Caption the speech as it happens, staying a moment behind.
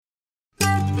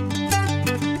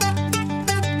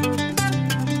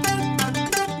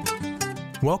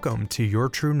Welcome to Your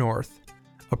True North,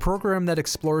 a program that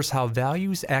explores how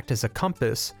values act as a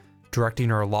compass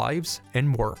directing our lives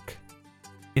and work.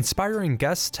 Inspiring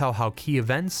guests tell how key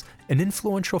events and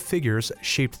influential figures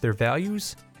shaped their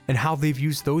values and how they've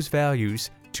used those values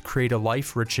to create a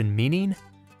life rich in meaning,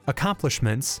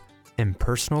 accomplishments, and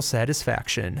personal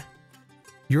satisfaction.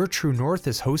 Your True North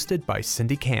is hosted by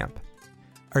Cindy Camp.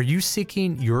 Are you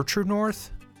seeking your true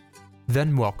north?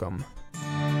 Then welcome.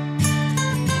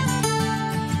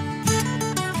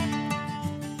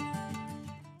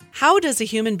 How does a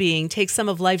human being take some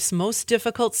of life's most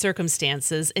difficult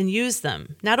circumstances and use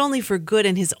them, not only for good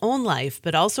in his own life,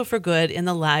 but also for good in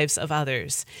the lives of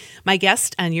others? My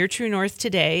guest on Your True North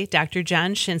today, Dr.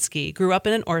 John Shinsky, grew up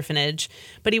in an orphanage,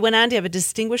 but he went on to have a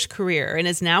distinguished career and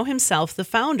is now himself the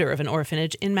founder of an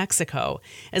orphanage in Mexico,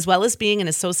 as well as being an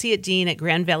associate dean at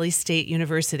Grand Valley State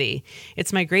University.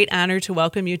 It's my great honor to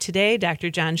welcome you today, Dr.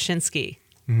 John Shinsky.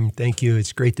 Thank you.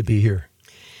 It's great to be here.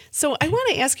 So I want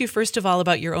to ask you, first of all,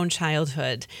 about your own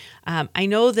childhood. I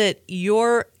know that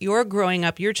your growing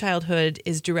up, your childhood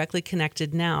is directly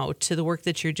connected now to the work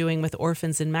that you're doing with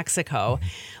orphans in Mexico.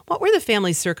 What were the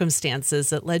family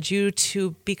circumstances that led you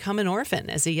to become an orphan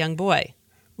as a young boy?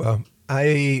 Well,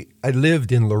 I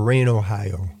lived in Lorain,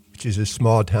 Ohio, which is a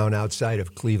small town outside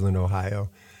of Cleveland, Ohio.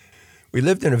 We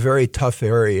lived in a very tough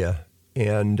area,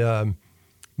 and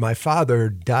my father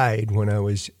died when I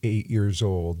was 8 years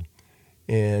old.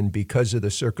 And because of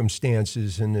the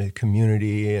circumstances in the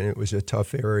community, and it was a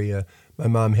tough area, my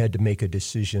mom had to make a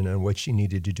decision on what she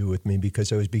needed to do with me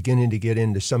because I was beginning to get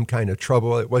into some kind of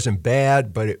trouble. It wasn't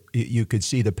bad, but you could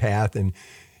see the path. And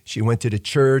she went to the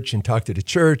church and talked to the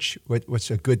church,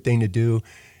 what's a good thing to do.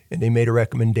 And they made a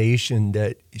recommendation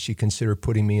that she consider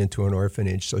putting me into an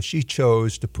orphanage. So she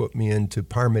chose to put me into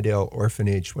Palmerdale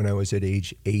Orphanage when I was at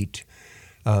age 8.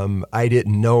 I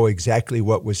didn't know exactly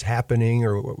what was happening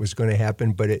or what was going to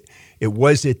happen, but it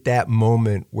was at that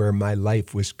moment where my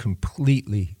life was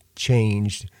completely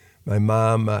changed. My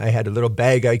mom, I had a little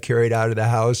bag I carried out of the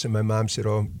house, and my mom said,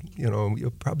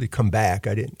 you'll probably come back.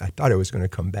 I thought I was going to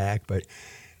come back, but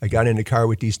I got in the car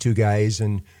with these two guys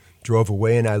and drove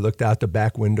away, and I looked out the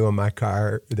back window of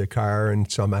the car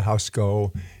and saw my house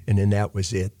go, and then that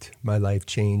was it. My life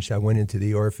changed. I went into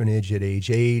the orphanage at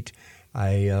age 8.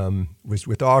 I was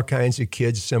with all kinds of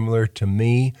kids similar to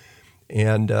me,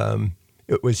 and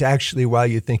it was actually, while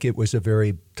you think it was a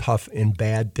very tough and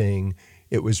bad thing,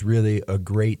 it was really a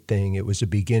great thing. It was the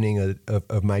beginning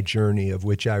of my journey, of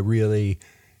which I really,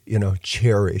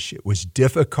 cherish. It was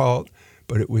difficult,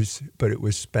 but it was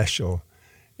special.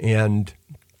 And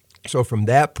so from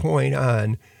that point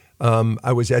on,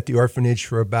 I was at the orphanage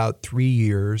for about 3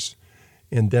 years,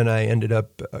 and then I ended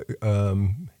up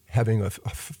having a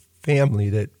family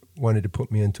that wanted to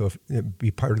put me into be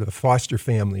part of the foster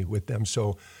family with them.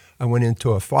 So I went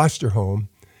into a foster home,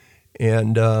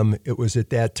 and it was at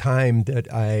that time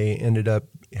that I ended up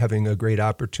having a great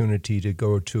opportunity to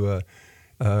go to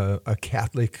a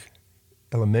Catholic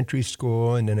elementary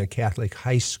school and then a Catholic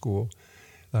high school,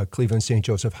 Cleveland St.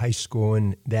 Joseph High School,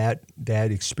 and that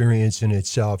experience in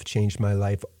itself changed my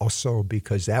life also,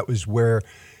 because that was where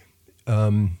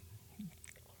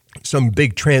some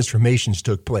big transformations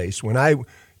took place. When I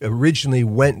originally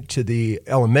went to the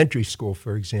elementary school,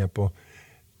 for example,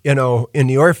 in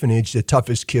the orphanage, the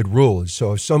toughest kid rules.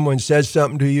 So if someone says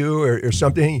something to you or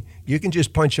something, you can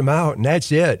just punch them out, and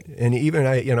that's it. And even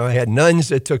I had nuns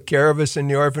that took care of us in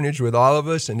the orphanage with all of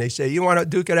us, and they say, "You want to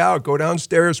duke it out? Go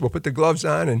downstairs. We'll put the gloves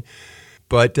on."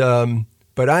 But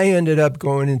I ended up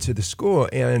going into the school,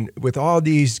 and with all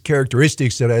these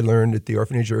characteristics that I learned at the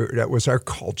orphanage, that was our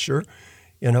culture.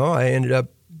 I ended up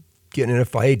getting in a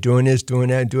fight, doing this, doing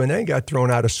that, and got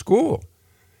thrown out of school.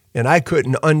 And I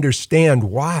couldn't understand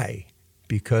why,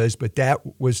 but that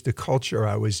was the culture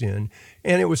I was in.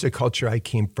 And it was a culture I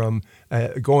came from,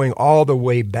 going all the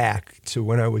way back to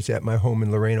when I was at my home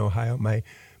in Lorain, Ohio.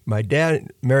 My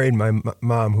dad married my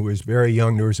mom, who was very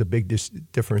young. There was a big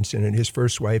difference in it. His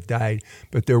first wife died,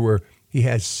 but he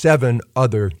had 7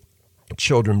 other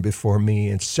children before me,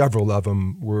 and several of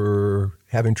them were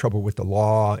having trouble with the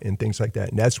law and things like that.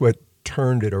 And that's what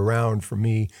turned it around for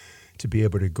me to be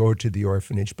able to go to the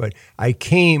orphanage. But I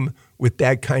came with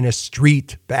that kind of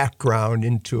street background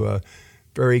into a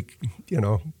very,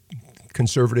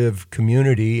 conservative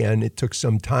community, and it took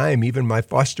some time. Even my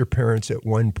foster parents at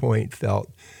one point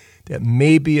felt that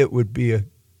maybe it would be a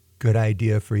good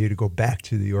idea for you to go back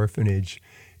to the orphanage.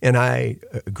 And I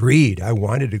agreed. I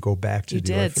wanted to go back to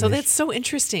the orphanage. So that's so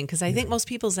interesting, because I think most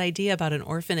people's idea about an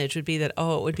orphanage would be that,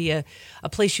 it would be a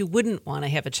place you wouldn't want to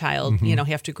have a child,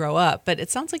 have to grow up. But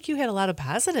it sounds like you had a lot of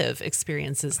positive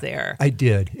experiences there. I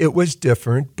did. It was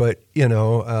different, but,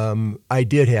 I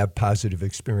did have positive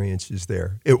experiences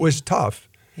there. It was tough.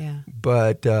 Yeah.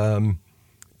 But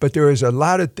there was a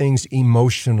lot of things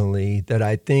emotionally that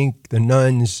I think the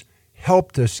nuns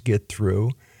helped us get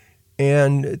through.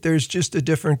 And there's just a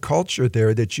different culture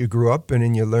there that you grew up in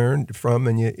and you learned from,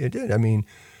 and you did. I mean,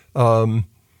 one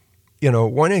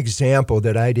example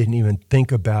that I didn't even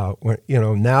think about,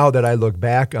 now that I look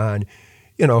back on,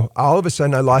 all of a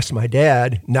sudden I lost my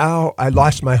dad. Now I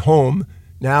lost my home.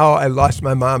 Now I lost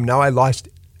my mom. Now I lost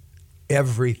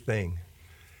everything.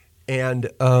 And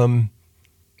the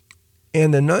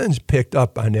nuns picked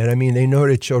up on that. I mean, they know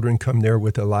that children come there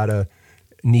with a lot of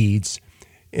needs.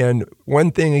 And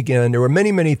one thing, again, there were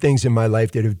many, many things in my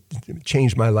life that have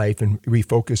changed my life and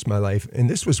refocused my life. And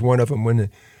this was one of them, when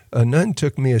a nun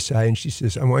took me aside and she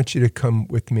says, I want you to come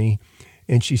with me.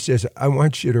 And she says, I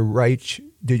want you to write,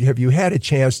 have you had a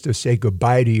chance to say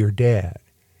goodbye to your dad?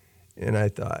 And I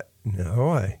thought,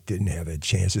 no, I didn't have a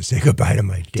chance to say goodbye to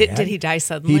my dad. Did he die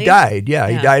suddenly? He died, yeah.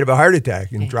 He died of a heart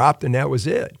attack and dropped, and that was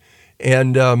it.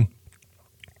 And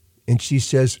she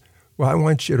says, well, I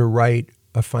want you to write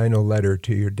a final letter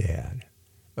to your dad,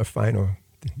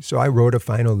 So I wrote a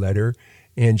final letter,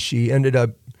 and she ended up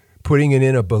putting it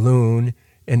in a balloon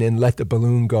and then let the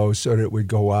balloon go so that it would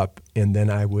go up, and then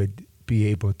I would be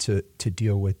able to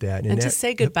deal with that. And to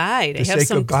say goodbye, to have say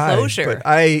some goodbye. closure. But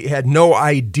I had no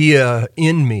idea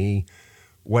in me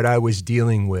what I was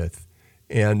dealing with.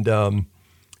 And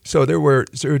so there were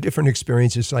different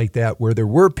experiences like that where there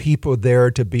were people there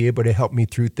to be able to help me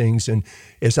through things. And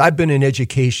as I've been in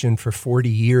education for 40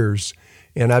 years,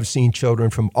 and I've seen children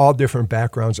from all different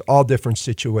backgrounds, all different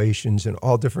situations, and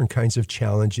all different kinds of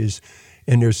challenges.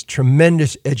 And there's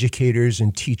tremendous educators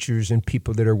and teachers and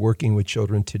people that are working with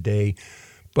children today.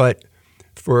 But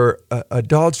for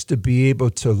adults to be able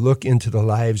to look into the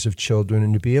lives of children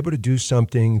and to be able to do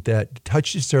something that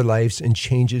touches their lives and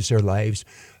changes their lives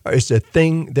is the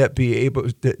thing that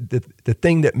the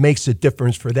thing that makes a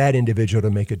difference for that individual to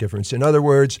make a difference. In other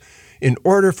words, in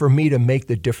order for me to make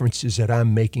the differences that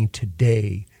I'm making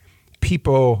today,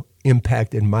 people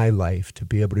impacted my life to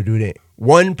be able to do that.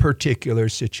 One particular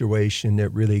situation that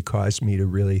really caused me to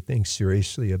really think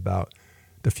seriously about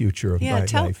the future of my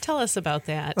life. Yeah, tell us about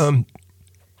that.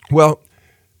 Well,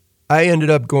 I ended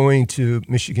up going to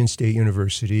Michigan State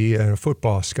University on a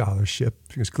football scholarship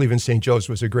because Cleveland St. Joe's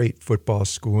was a great football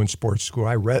school and sports school.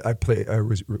 I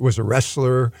was a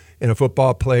wrestler and a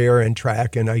football player and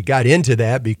track, and I got into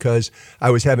that because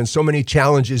I was having so many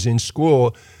challenges in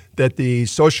school that the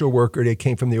social worker that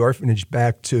came from the orphanage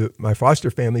back to my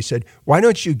foster family said, why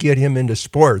don't you get him into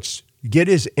sports? Get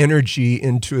his energy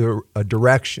into a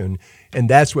direction. And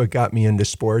that's what got me into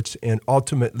sports. And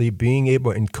ultimately being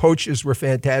able, and coaches were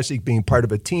fantastic, being part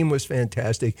of a team was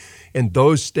fantastic. And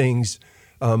those things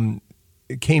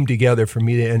came together for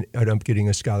me to end up getting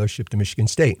a scholarship to Michigan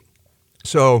State.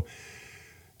 So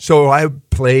I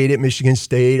played at Michigan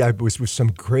State. I was with some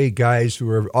great guys who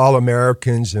were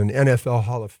All-Americans and NFL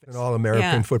Hall of Fame,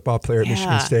 All-American football player at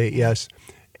Michigan State, yes.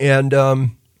 And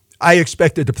I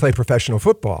expected to play professional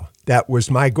football. That was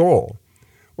my goal.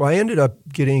 Well, I ended up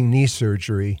getting knee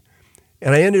surgery,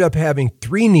 and I ended up having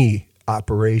 3 knee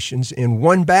operations and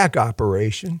 1 back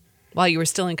operation. While you were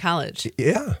still in college?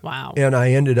 Yeah. Wow. And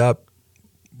I ended up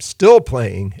still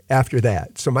playing after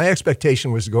that. So my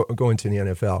expectation was going to the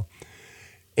NFL.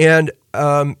 And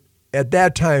at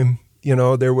that time,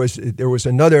 there was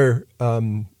another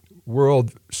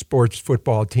world sports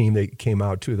football team that came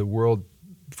out to the World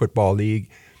Football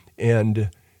League, and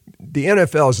the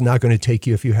NFL is not going to take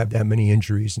you if you have that many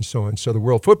injuries and so on. So the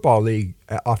World Football League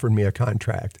offered me a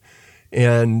contract,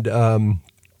 and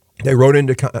they wrote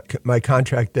into my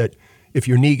contract that if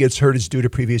your knee gets hurt, it's due to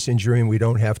previous injury, and we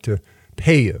don't have to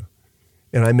pay you.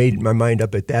 And I made my mind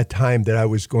up at that time that I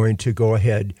was going to go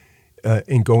ahead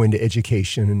and go into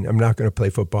education, and I'm not going to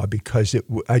play football because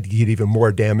I'd get even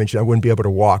more damage. I wouldn't be able to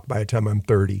walk by the time I'm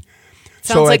 30.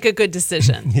 Sounds like a good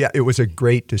decision. Yeah, it was a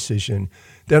great decision.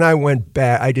 Then I went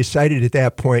back. I decided at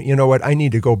that point, you know what, I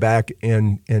need to go back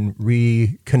and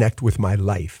reconnect with my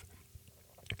life.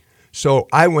 So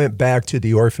I went back to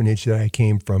the orphanage that I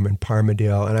came from in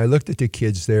Parmadale, and I looked at the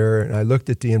kids there, and I looked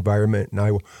at the environment,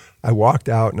 and I walked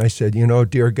out, and I said,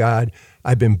 dear God,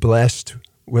 I've been blessed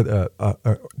with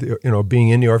being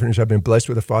in the orphanage. I've been blessed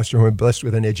with a foster home, blessed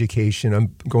with an education.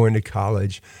 I'm going to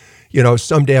college.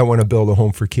 Someday I want to build a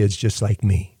home for kids just like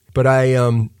me. But I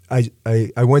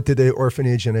went to the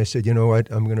orphanage and I said, you know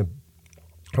what, I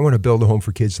want to build a home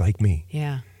for kids like me.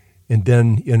 Yeah. And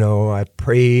then, I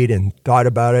prayed and thought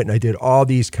about it, and I did all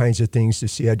these kinds of things to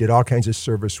see. I did all kinds of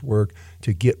service work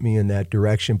to get me in that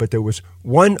direction. But there was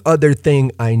one other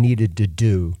thing I needed to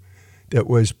do that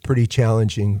was pretty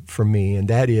challenging for me, and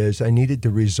that is I needed to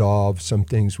resolve some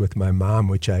things with my mom,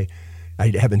 which I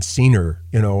haven't seen her,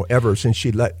 ever since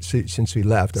we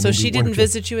left. So she didn't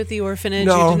visit you at the orphanage?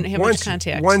 No, you didn't have much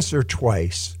contact? Once or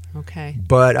twice. Okay.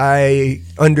 But I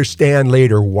understand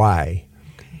later why.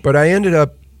 Okay. But I ended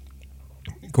up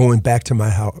going back to my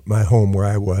home where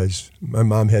I was. My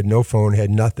mom had no phone, had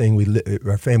nothing.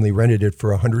 Our family rented it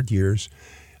for 100 years.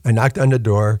 I knocked on the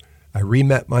door. I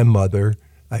re-met my mother.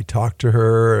 I talked to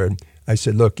her, and I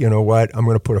said, look, you know what? I'm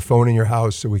going to put a phone in your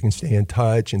house so we can stay in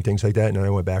touch and things like that. And then I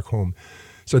went back home.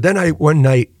 So then one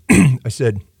night, I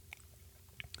said,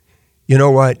 you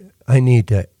know what? I need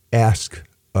to ask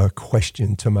a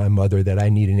question to my mother that I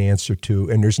need an answer to.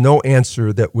 And there's no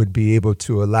answer that would be able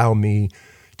to allow me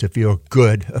to feel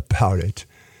good about it.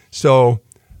 So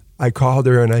I called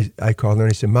her and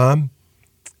I said, Mom,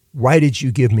 why did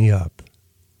you give me up?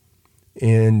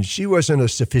 And she wasn't a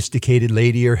sophisticated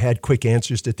lady or had quick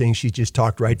answers to things. She just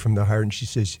talked right from the heart. And she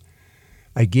says,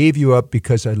 I gave you up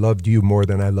because I loved you more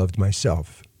than I loved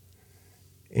myself.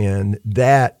 And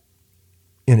that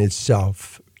in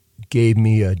itself gave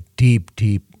me a deep,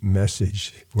 deep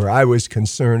message where I was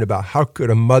concerned about how could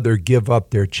a mother give up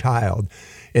their child.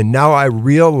 And now I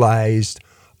realized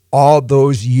all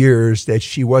those years that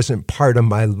she wasn't part of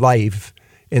my life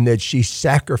and that she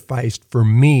sacrificed for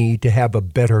me to have a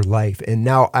better life. And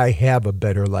now I have a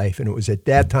better life. And it was at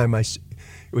that time I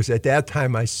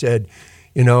said,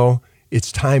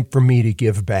 it's time for me to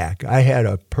give back. I had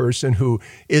a person who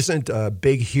isn't a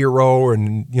big hero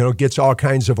and, gets all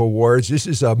kinds of awards. This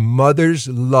is a mother's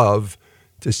love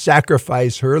to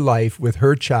sacrifice her life with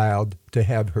her child to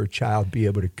have her child be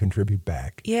able to contribute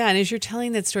back. Yeah, and as you're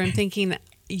telling that story, I'm thinking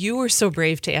you were so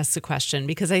brave to ask the question,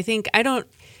 because I think I don't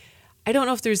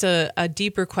know if there's a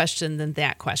deeper question than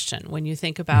that question when you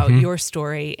think about your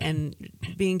story and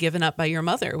being given up by your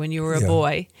mother when you were a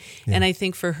boy. Yeah. And I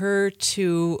think for her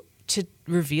to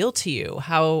reveal to you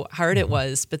how hard it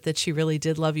was, but that she really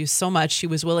did love you so much, she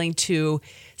was willing to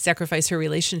sacrifice her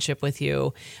relationship with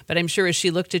you. But I'm sure as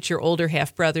she looked at your older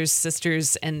half brothers,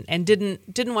 sisters, and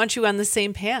didn't want you on the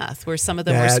same path, where some of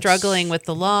them were struggling with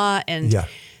the law, and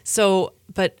so,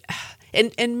 but.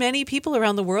 And many people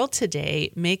around the world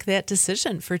today make that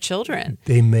decision for children.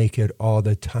 They make it all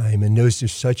the time. And those are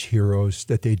such heroes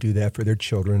that they do that for their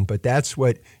children. But that's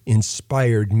what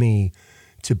inspired me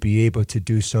to be able to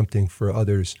do something for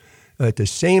others. At the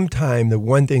same time, the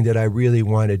one thing that I really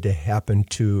wanted to happen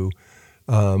to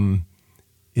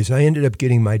is I ended up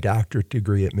getting my doctorate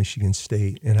degree at Michigan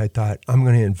State. And I thought, I'm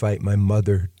going to invite my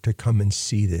mother to come and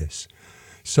see this.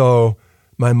 So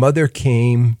my mother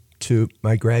came to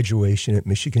my graduation at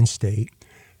Michigan State.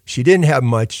 She didn't have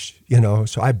much,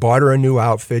 so I bought her a new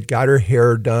outfit, got her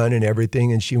hair done and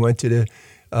everything, and she went to the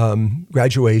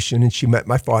graduation, and she met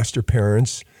my foster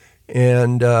parents,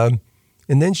 and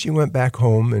then she went back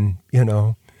home, and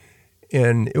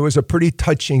it was a pretty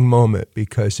touching moment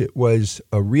because it was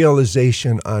a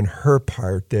realization on her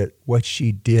part that what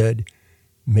she did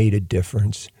made a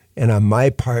difference, and on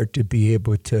my part to be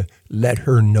able to let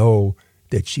her know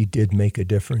that she did make a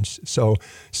difference. So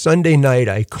Sunday night,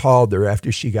 I called her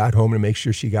after she got home to make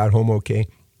sure she got home okay.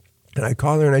 And I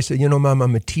called her and I said, Mom,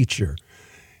 I'm a teacher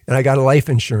and I got a life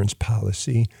insurance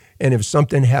policy. And if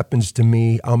something happens to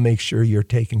me, I'll make sure you're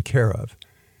taken care of.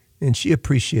 And she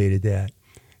appreciated that.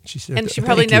 She said, and she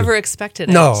probably never expected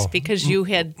it because you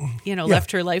had,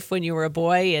 left her life when you were a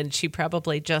boy, and she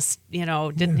probably just,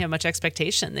 didn't have much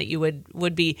expectation that you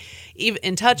would be even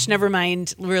in touch, never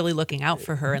mind really looking out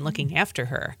for her and looking after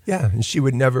her. Yeah, and she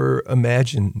would never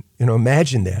imagine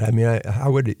that. I mean,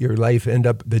 how would your life end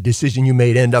up, the decision you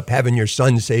made end up having your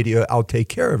son say to you, I'll take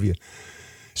care of you.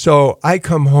 So I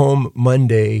come home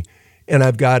Monday, and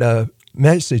I've got a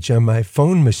message on my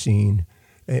phone machine,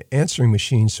 answering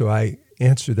machine, so I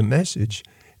answer the message,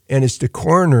 and it's the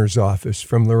coroner's office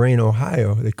from Lorain,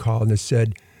 Ohio. They called and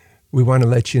said, we want to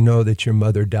let you know that your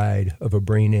mother died of a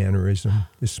brain aneurysm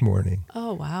this morning.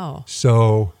 Oh, wow.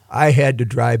 So I had to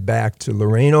drive back to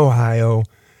Lorain, Ohio,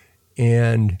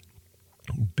 and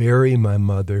bury my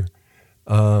mother.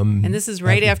 And this is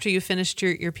right after you finished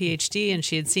your PhD and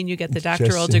she had seen you get the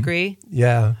doctoral degree?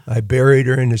 Yeah. I buried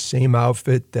her in the same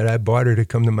outfit that I bought her to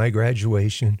come to my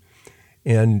graduation.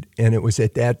 And it was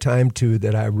at that time, too,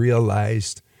 that I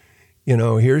realized,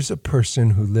 here's a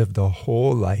person who lived a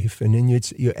whole life. And then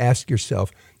you ask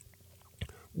yourself,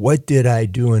 what did I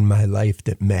do in my life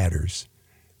that matters?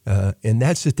 And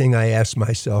that's the thing I ask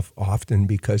myself often,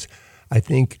 because I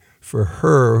think for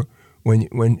her,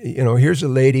 when here's a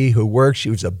lady who worked, she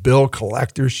was a bill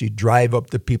collector. She'd drive up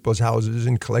to people's houses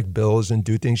and collect bills and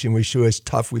do things. And she was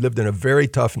tough. We lived in a very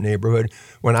tough neighborhood.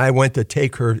 When I went to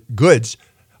take her goods,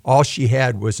 all she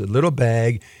had was a little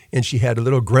bag, and she had a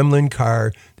little Gremlin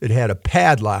car that had a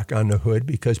padlock on the hood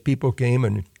because people came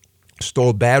and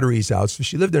stole batteries out. So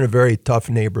she lived in a very tough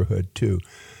neighborhood too.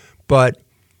 But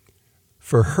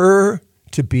for her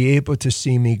to be able to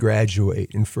see me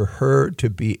graduate, and for her to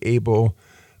be able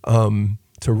to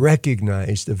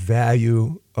recognize the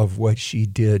value of what she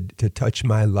did to touch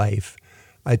my life,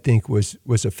 I think was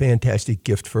a fantastic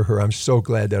gift for her. I'm so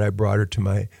glad that I brought her to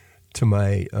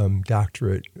my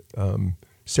doctorate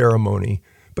ceremony.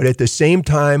 But at the same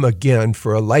time, again,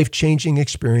 for a life-changing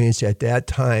experience at that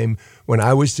time, when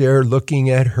I was there looking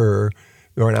at her,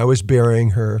 when I was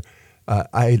burying her,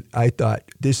 I thought,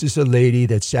 this is a lady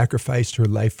that sacrificed her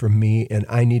life for me, and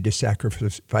I need to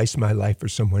sacrifice my life for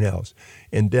someone else.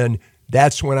 And then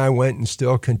that's when I went and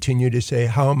still continue to say,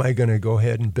 how am I going to go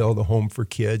ahead and build a home for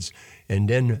kids? And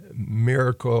then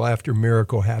miracle after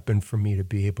miracle happened for me to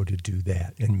be able to do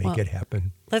that and make it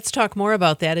happen. Let's talk more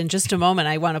about that in just a moment.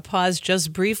 I want to pause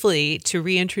just briefly to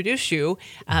reintroduce you.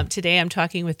 Today I'm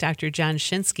talking with Dr. John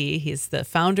Shinsky. He's the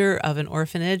founder of an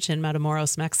orphanage in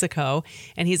Matamoros, Mexico,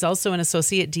 and he's also an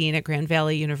associate dean at Grand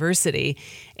Valley University.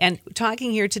 And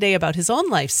talking here today about his own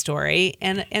life story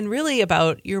and really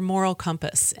about your moral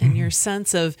compass and your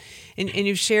sense of, and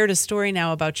you've shared a story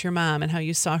now about your mom and how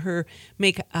you saw her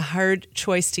make a hard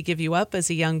choice to give you up as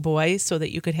a young boy so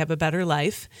that you could have a better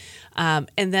life. And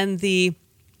then the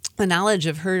knowledge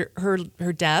of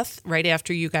her death right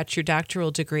after you got your doctoral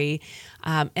degree,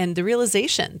 and the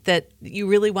realization that you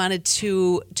really wanted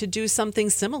to do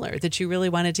something similar, that you really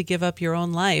wanted to give up your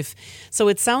own life. So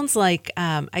it sounds like,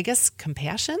 I guess,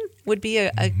 compassion would be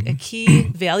a key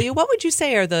value. What would you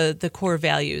say are the core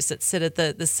values that sit at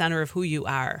the center of who you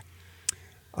are?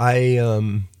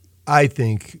 I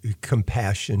think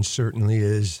compassion certainly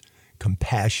is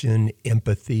compassion,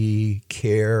 empathy,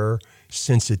 care,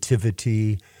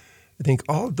 sensitivity. I think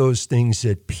all of those things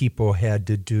that people had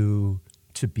to do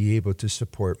to be able to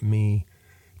support me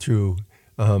through.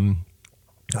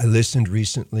 I listened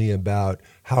recently about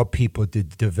how people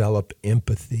did develop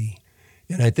empathy.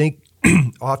 And I think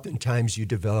oftentimes you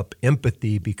develop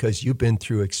empathy because you've been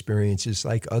through experiences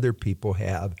like other people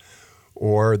have,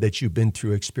 or that you've been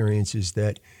through experiences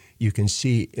that you can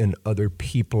see in other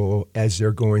people as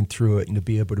they're going through it, and to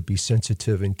be able to be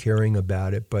sensitive and caring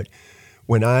about it. But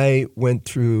when I went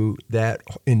through that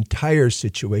entire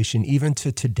situation, even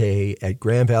to today at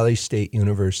Grand Valley State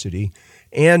University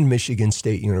and Michigan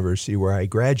State University, where I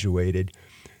graduated,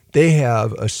 they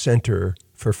have a center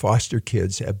for foster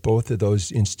kids at both of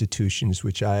those institutions,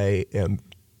 which I am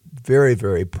very,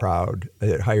 very proud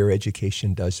that higher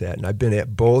education does that. And I've been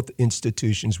at both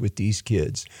institutions with these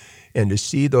kids. And to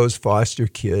see those foster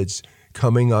kids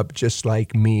coming up just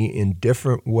like me in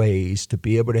different ways, to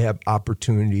be able to have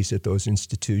opportunities at those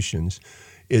institutions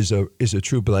is a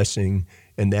true blessing.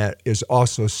 And that is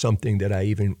also something that I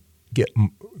even get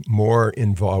more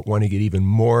involved, want to get even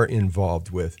more involved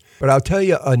with. But I'll tell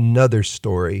you another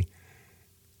story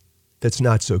that's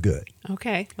not so good.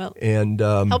 Okay, well, and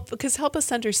help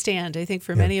us understand. I think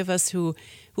for many of us who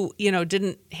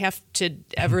didn't have to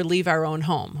ever leave our own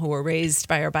home, who were raised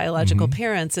by our biological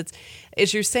parents, it's,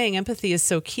 as you're saying, empathy is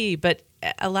so key. But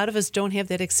a lot of us don't have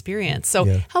that experience. So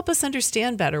help us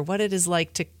understand better what it is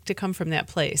like to come from that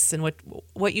place and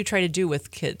what you try to do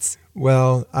with kids.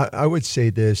 Well, I would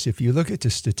say this: if you look at the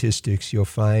statistics, you'll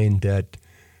find that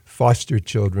foster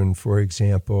children, for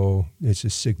example, there's a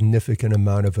significant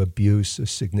amount of abuse, a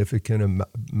significant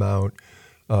amount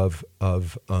of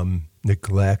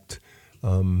neglect,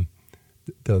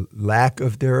 the lack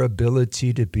of their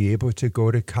ability to be able to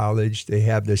go to college. They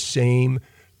have the same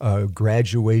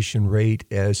graduation rate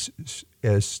as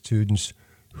students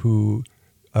who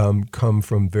come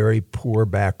from very poor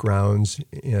backgrounds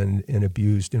and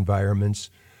abused environments.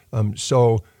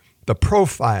 So the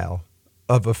profile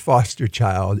of a foster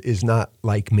child is not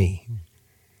like me.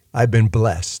 I've been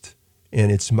blessed, and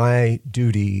it's my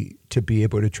duty to be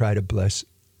able to try to bless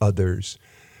others.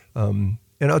 And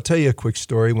I'll tell you a quick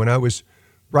story. When I was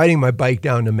riding my bike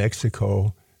down to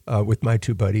Mexico with my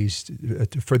two buddies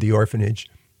for the orphanage,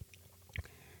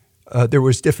 there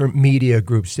was different media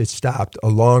groups that stopped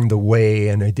along the way,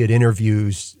 and I did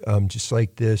interviews just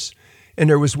like this. And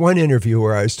there was one interview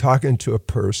where I was talking to a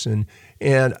person,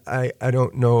 and I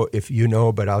don't know if you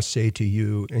know, but I'll say to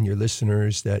you and your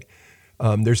listeners that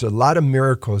There's a lot of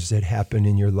miracles that happen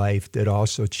in your life that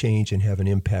also change and have an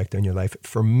impact on your life.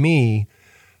 For me,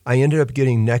 I ended up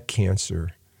getting neck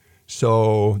cancer.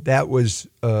 So that was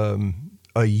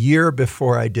a year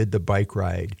before I did the bike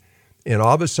ride. And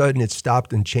all of a sudden it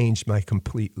stopped and changed my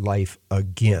complete life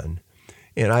again.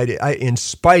 And I in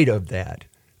spite of that,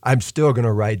 I'm still going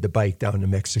to ride the bike down to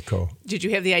Mexico. Did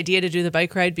you have the idea to do the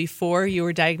bike ride before you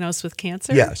were diagnosed with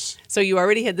cancer? Yes. So you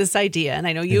already had this idea. And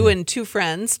I know you and two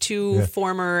friends,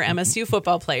 former MSU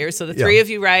football players. So the three of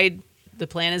you ride. The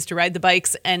plan is to ride the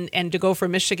bikes and to go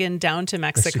from Michigan down to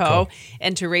Mexico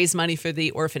and to raise money for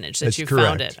the orphanage that you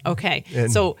founded. Okay.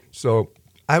 And so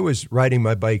I was riding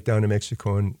my bike down to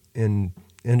Mexico and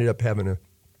ended up having an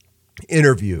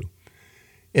interview.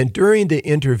 And during the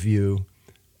interview,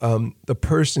 the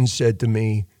person said to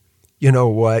me, "You know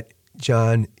what,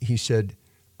 John?" He said,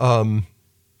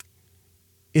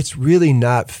 "It's really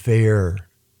not fair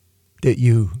that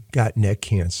you got neck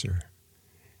cancer."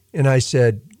 And I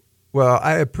said, "Well,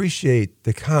 I appreciate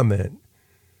the comment,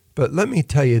 but let me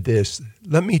tell you this.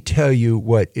 Let me tell you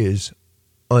what is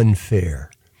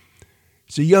unfair."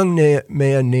 It's a young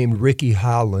man named Ricky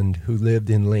Holland who lived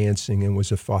in Lansing and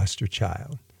was a foster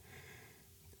child.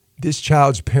 This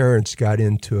child's parents got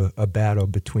into a battle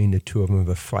between the two of them,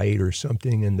 a fight or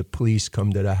something, and the police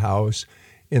come to the house,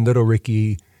 and little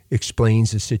Ricky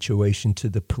explains the situation to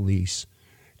the police.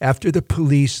 After the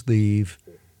police leave,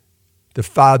 the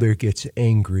father gets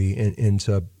angry and ends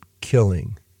up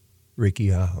killing Ricky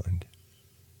Holland.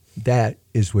 That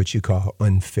is what you call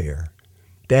unfair.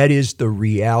 That is the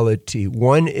reality,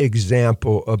 one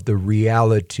example of the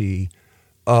reality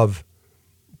of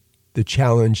the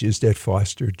challenges that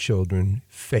foster children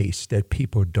face that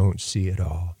people don't see at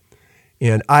all.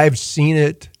 And I've seen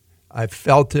it. I've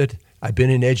felt it. I've been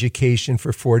in education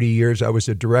for 40 years. I was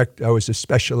a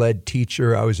special ed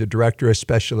teacher. I was a director of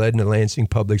special ed in the Lansing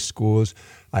Public Schools.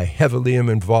 I heavily am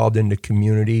involved in the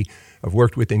community. I've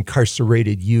worked with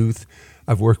incarcerated youth.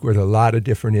 I've worked with a lot of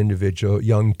different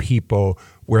young people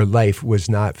where life was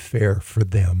not fair for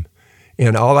them.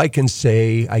 And all I can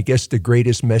say, I guess the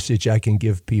greatest message I can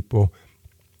give people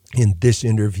in this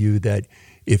interview, that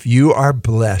if you are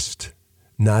blessed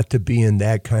not to be in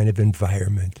that kind of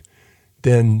environment,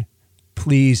 then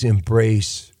please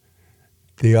embrace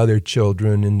the other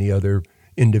children and the other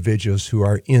individuals who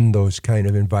are in those kind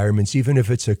of environments, even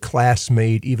if it's a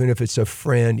classmate, even if it's a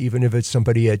friend, even if it's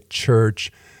somebody at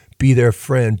church. Be their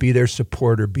friend, be their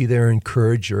supporter, be their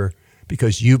encourager.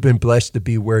 Because you've been blessed to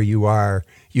be where you are,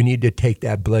 you need to take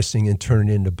that blessing and turn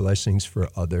it into blessings for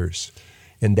others.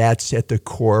 And that's at the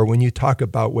core. When you talk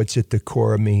about what's at the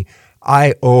core of me,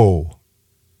 I owe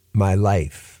my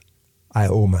life. I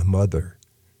owe my mother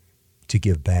to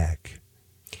give back.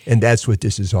 And that's what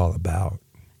this is all about.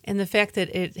 And the fact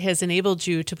that it has enabled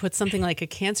you to put something like a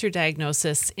cancer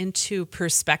diagnosis into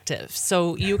perspective,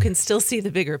 so you can still see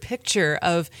the bigger picture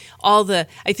of all the,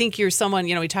 I think you're someone,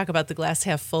 we talk about the glass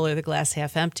half full or the glass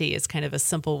half empty. It's kind of a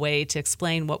simple way to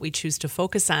explain what we choose to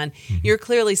focus on. Mm-hmm. You're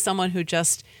clearly someone who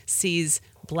just sees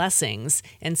blessings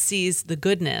and sees the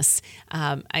goodness.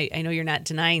 I know you're not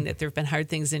denying that there have been hard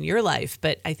things in your life,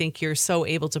 but I think you're so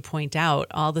able to point out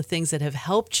all the things that have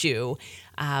helped you,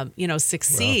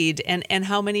 succeed, and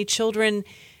how many children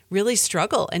really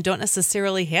struggle and don't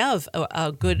necessarily have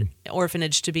a good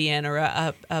orphanage to be in or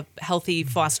a healthy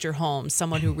foster home,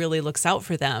 someone who really looks out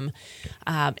for them,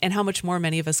 and how much more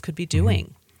many of us could be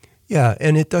doing. Yeah,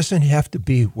 and it doesn't have to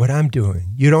be what I'm doing.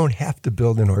 You don't have to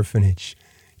build an orphanage.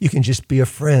 You can just be a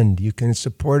friend. You can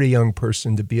support a young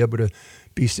person to be able to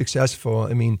be successful.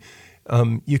 I mean,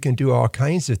 you can do all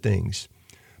kinds of things.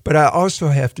 But I also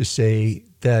have to say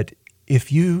that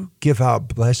if you give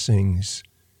out blessings,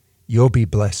 you'll be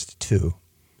blessed too.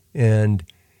 And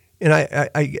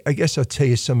I guess I'll tell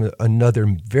you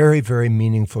another very, very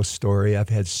meaningful story. I've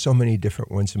had so many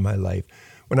different ones in my life.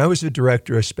 When I was a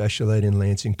director of special ed in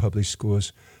Lansing Public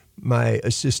Schools, my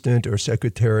assistant or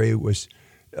secretary was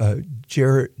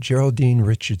Geraldine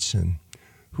Richardson,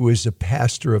 who is a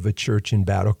pastor of a church in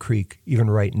Battle Creek, even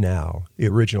right now, the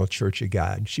original Church of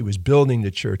God. She was building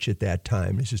the church at that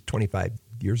time. This is 25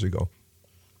 years ago.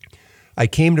 I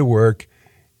came to work,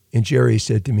 and Jerry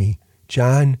said to me,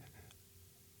 "John,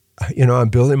 I'm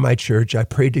building my church. I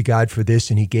prayed to God for this,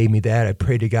 and he gave me that. I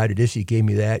prayed to God for this, he gave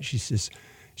me that." She says,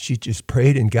 she just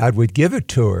prayed, and God would give it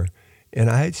to her. And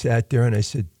I sat there, and I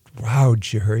said, "Wow,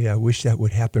 Jerry, I wish that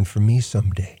would happen for me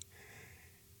someday."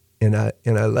 And I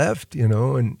left,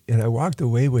 and I walked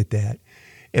away with that.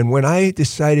 And when I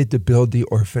decided to build the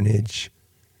orphanage,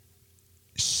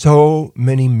 so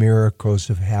many miracles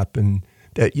have happened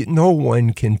that no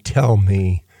one can tell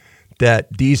me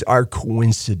that these are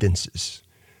coincidences.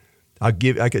 I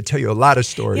could tell you a lot of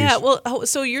stories. Yeah, well,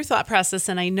 so your thought process,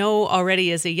 and I know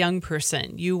already as a young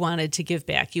person, you wanted to give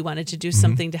back. You wanted to do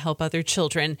something to help other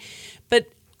children. But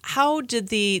how did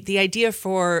the idea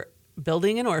for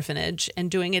building an orphanage and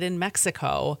doing it in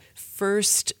Mexico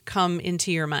first come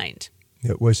into your mind?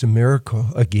 It was a miracle.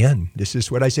 Again, this is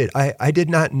what I said. I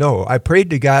did not know. I prayed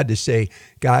to God to say,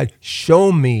 God,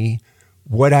 show me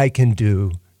what I can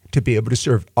do to be able to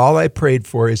serve. All I prayed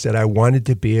for is that I wanted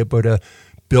to be able to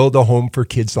build a home for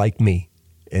kids like me.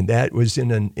 And that was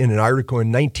in an article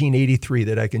in 1983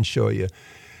 that I can show you.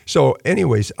 So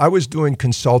anyways, I was doing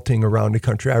consulting around the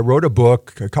country. I wrote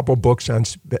a couple of books on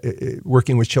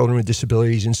working with children with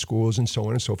disabilities in schools and so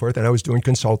on and so forth. And I was doing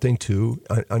consulting too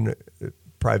on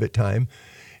private time.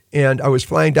 And I was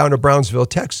flying down to Brownsville,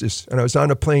 Texas, and I was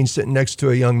on a plane sitting next to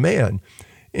a young man.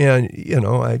 And,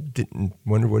 I didn't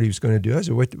wonder what he was going to do. I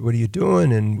said, what are you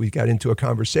doing? And we got into a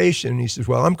conversation. And he says,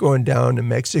 well, I'm going down to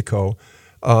Mexico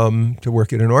to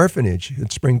work at an orphanage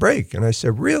at spring break. And I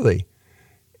said, really?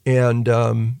 And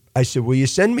I said, will you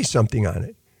send me something on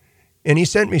it? And he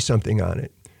sent me something on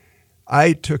it.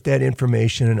 I took that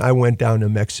information and I went down to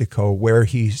Mexico where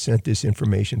he sent this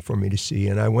information for me to see.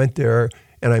 And I went there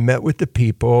and I met with the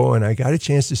people and I got a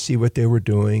chance to see what they were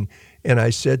doing. And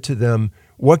I said to them,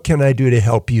 what can I do to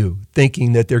help you?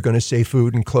 Thinking that they're going to say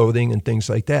food and clothing and things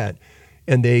like that.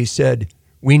 And they said,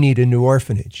 we need a new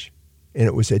orphanage. And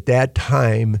it was at that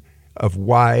time of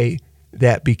why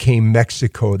that became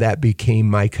Mexico. That became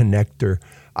my connector.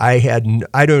 I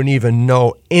don't even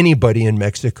know anybody in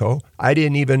Mexico. I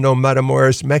didn't even know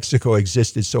Matamoros, Mexico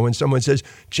existed. So when someone says,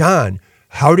 John,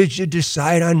 how did you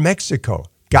decide on Mexico?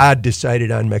 God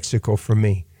decided on Mexico for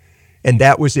me. And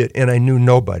that was it. And I knew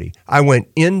nobody. I went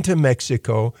into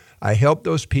Mexico. I helped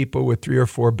those people with 3 or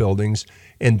 4 buildings.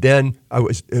 And then I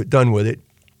was done with it.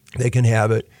 They can have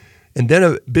it. And then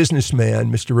a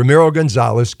businessman, Mr. Ramiro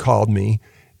Gonzalez, called me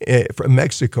from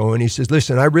Mexico. And he says,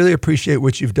 listen, I really appreciate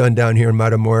what you've done down here in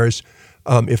Matamoros.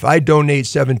 If I donate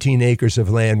 17 acres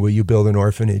of land, will you build an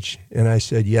orphanage? And I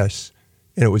said, yes.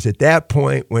 And it was at that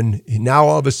point when now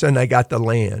all of a sudden I got the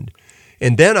land.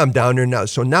 And then I'm down there now.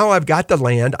 So now I've got the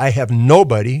land. I have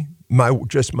nobody,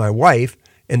 just my wife,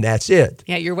 and that's it.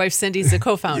 Yeah, your wife Cindy's the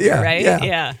co-founder, right?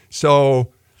 Yeah.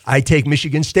 So I take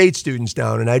Michigan State students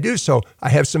down, and I do. So I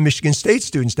have some Michigan State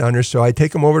students down there, so I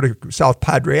take them over to South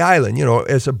Padre Island,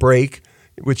 as a break,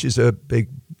 which is a big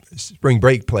spring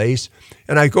break place.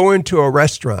 And I go into a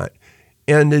restaurant,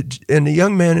 and the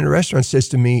young man in the restaurant says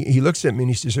to me, he looks at me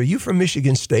and he says, are you from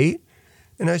Michigan State?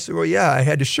 And I said, well, yeah, I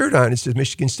had the shirt on. It says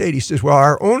Michigan State. He says, well,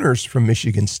 our owner's from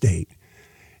Michigan State.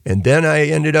 And then I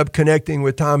ended up connecting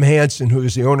with Tom Hansen, who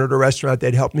is the owner of the restaurant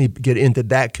that helped me get into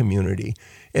that community.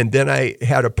 And then I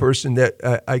had a person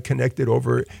that I connected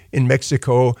over in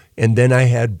Mexico. And then I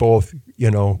had both,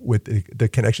 with the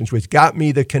connections, which got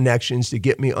me the connections to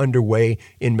get me underway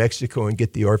in Mexico and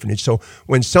get the orphanage. So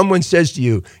when someone says to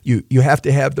you, you have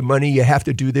to have the money, you have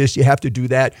to do this, you have to do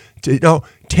that,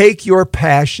 take your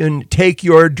passion, take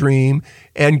your dream,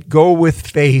 and go with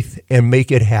faith and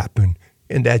make it happen.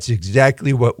 And that's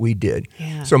exactly what we did.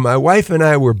 Yeah. So my wife and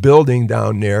I were building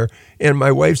down there, and my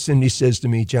wife, Cindy, says to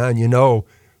me, John,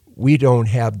 we don't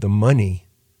have the money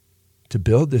to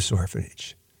build this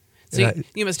orphanage. So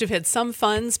you must have had some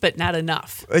funds, but not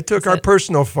enough. It took our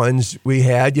personal funds we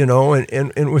had,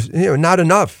 and it was not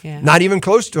enough, not even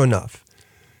close to enough.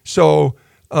 So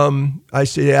I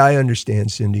said, yeah, I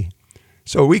understand, Cindy.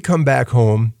 So we come back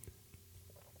home,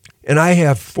 and I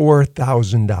have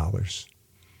 $4,000.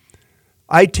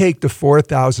 I take the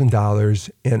 $4,000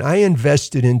 and I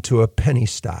invest it into a penny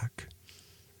stock.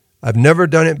 I've never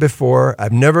done it before.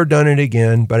 I've never done it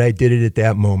again, but I did it at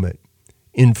that moment.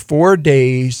 In 4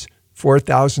 days,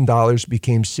 $4,000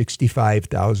 became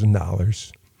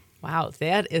 $65,000. Wow,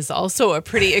 that is also a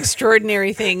pretty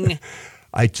extraordinary thing.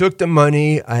 I took the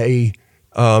money, I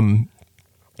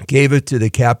gave it to the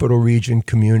Capital Region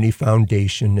Community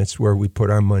Foundation. That's where we put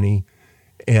our money.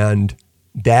 And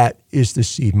that is the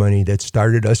seed money that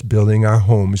started us building our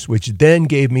homes, which then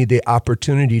gave me the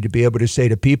opportunity to be able to say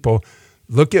to people,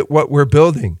 look at what we're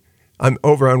building. I'm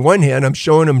over on one hand, I'm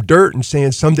showing them dirt and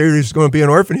saying someday there's going to be an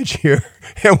orphanage here.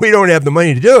 And we don't have the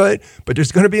money to do it, but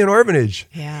there's going to be an orphanage.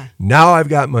 Yeah. Now I've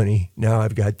got money. Now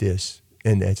I've got this.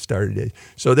 And that started it.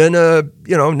 So then,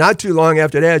 not too long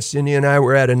after that, Cindy and I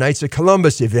were at a Knights of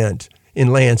Columbus event in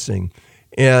Lansing.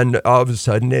 And all of a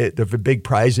sudden, the big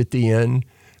prize at the end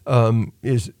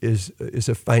is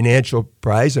a financial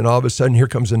prize. And all of a sudden, here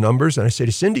comes the numbers. And I say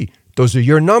to Cindy, those are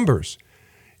your numbers.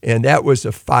 And that was a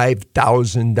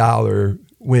 $5,000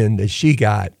 win that she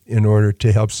got in order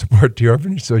to help support the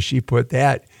orphanage. So she put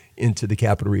that into the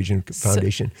Capital Region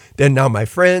Foundation. Then now my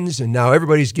friends, and now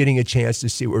everybody's getting a chance to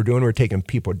see what we're doing. We're taking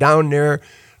people down there.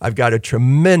 I've got a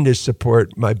tremendous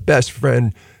support. My best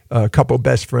friend, a couple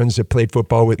best friends that played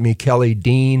football with me, Kelly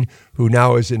Dean, who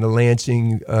now is in the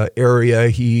Lansing area.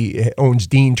 He owns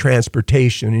Dean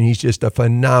Transportation, and he's just a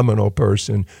phenomenal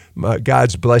person.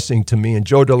 God's blessing to me. And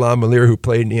Joe DeLamielleure, who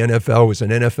played in the NFL, was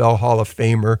an NFL Hall of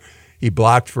Famer. He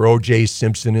blocked for O.J.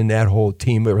 Simpson and that whole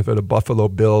team for the Buffalo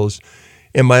Bills.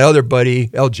 And my other buddy,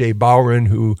 L.J. Bowron,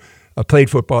 who played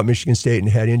football at Michigan State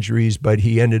and had injuries, but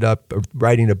he ended up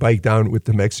riding a bike down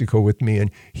to Mexico with me,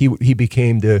 and he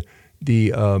became the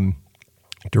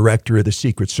director of the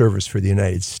Secret Service for the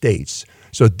United States.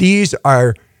 So these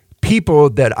are people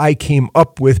that I came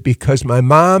up with because my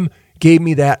mom gave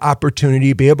me that opportunity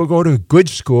to be able to go to a good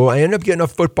school. I ended up getting a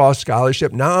football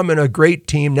scholarship. Now I'm in a great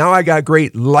team. Now I got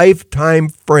great lifetime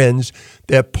friends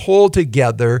that pull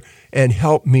together and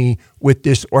help me with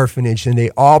this orphanage, and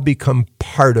they all become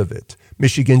part of it.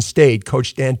 Michigan State,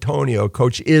 Coach D'Antonio,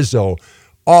 Coach Izzo,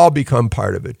 all become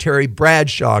part of it. Terry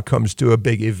Bradshaw comes to a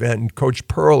big event, and Coach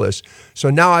Perlis.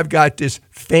 So now I've got this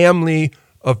family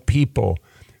of people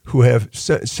who have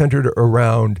centered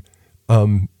around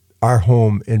our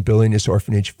home and building this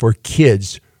orphanage for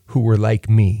kids who were like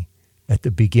me at the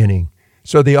beginning.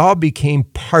 So they all became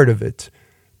part of it,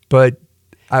 but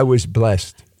I was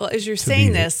blessed. Well, as you're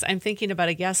saying this, I'm thinking about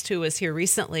a guest who was here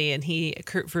recently, and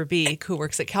Kurt Verbeek, who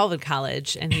works at Calvin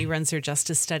College, and he runs their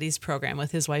Justice Studies program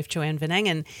with his wife, Joanne Van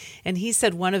Engen. And he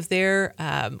said one of their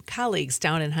colleagues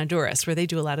down in Honduras, where they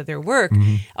do a lot of their work,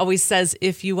 always says,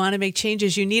 if you want to make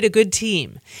changes, you need a good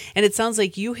team. And it sounds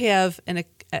like you have an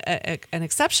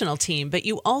exceptional team, but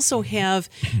you also have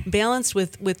balanced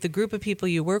with the group of people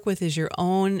you work with is your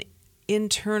own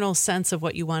internal sense of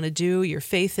what you want to do, your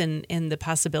faith in the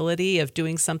possibility of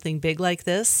doing something big like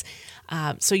this.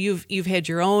 So you've had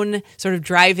your own sort of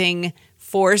driving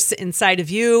force inside of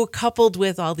you, coupled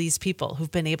with all these people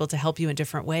who've been able to help you in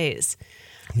different ways.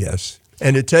 Yes.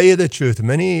 And to tell you the truth,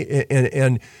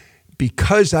 and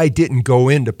because I didn't go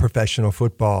into professional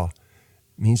football,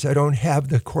 means I don't have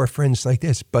the core friends like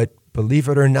this. But believe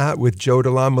it or not, with Joe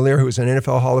DeLamielleure, who's an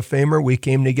NFL Hall of Famer, we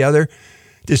came together.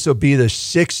 This will be the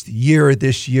 6th year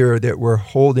this year that we're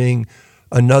holding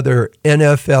another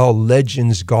NFL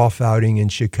Legends golf outing in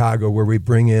Chicago, where we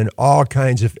bring in all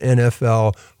kinds of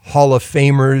NFL Hall of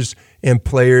Famers and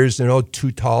players,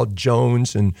 Too Tall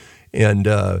Jones and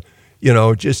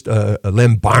just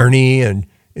Lem Barney and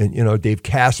Dave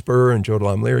Casper and Joe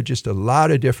DeLamielleure, just a lot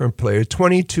of different players,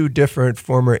 22 different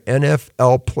former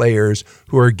NFL players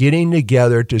who are getting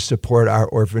together to support our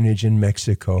orphanage in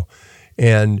Mexico.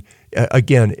 And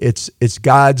again, it's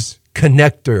God's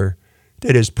connector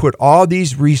that has put all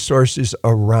these resources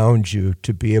around you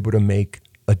to be able to make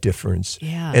a difference.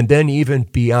 Yeah. And then even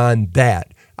beyond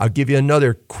that, I'll give you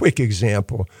another quick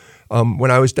example. When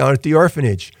I was down at the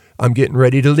orphanage, I'm getting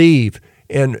ready to leave.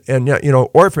 And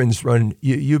orphans run,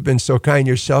 you've been so kind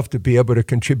yourself to be able to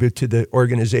contribute to the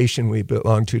organization we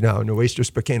belong to now, Nuestros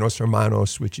Pequeños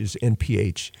Hermanos, which is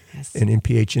NPH, yes, and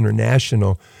NPH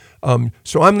International.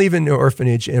 So I'm leaving the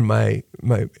orphanage, and my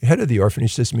head of the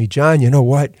orphanage says to me, John, you know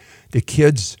what? The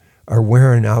kids are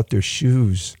wearing out their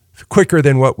shoes quicker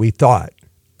than what we thought.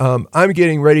 I'm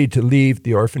getting ready to leave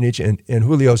the orphanage, and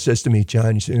Julio says to me,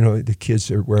 John, the kids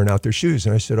are wearing out their shoes.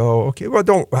 And I said, oh, okay,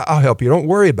 well, I'll help you. Don't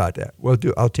worry about that.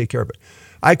 I'll take care of it.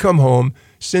 I come home.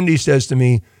 Cindy says to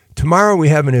me, tomorrow we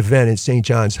have an event at St.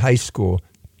 John's High School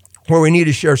where we need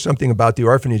to share something about the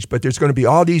orphanage, but there's going to be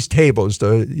all these tables,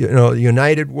 the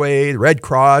United Way, the Red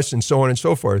Cross, and so on and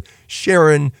so forth,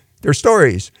 sharing their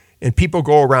stories. And people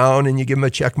go around, and you give them a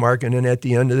check mark, and then at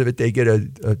the end of it, they get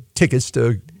a tickets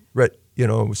to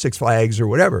Six Flags or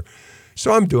whatever.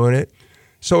 So I'm doing it.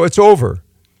 So it's over.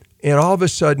 And all of a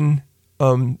sudden,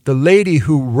 the lady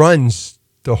who runs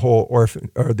the whole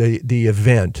the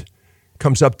event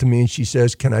comes up to me and she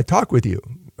says, can I talk with you?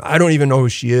 I don't even know who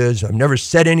she is. I've never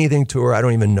said anything to her. I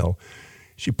don't even know.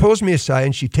 She pulls me aside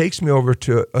and she takes me over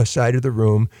to a side of the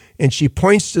room and she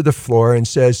points to the floor and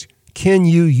says, can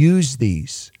you use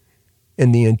these?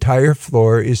 And the entire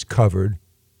floor is covered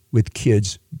with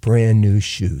kids' brand new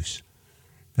shoes.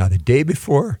 Now, the day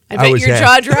before, I bet your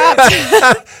jaw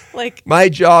dropped. My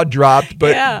jaw dropped,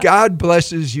 but yeah. God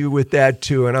blesses you with that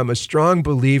too. And I'm a strong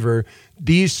believer.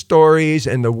 These stories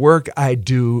and the work I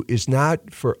do is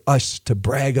not for us to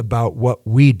brag about what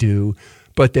we do,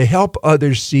 but to help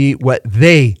others see what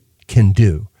they can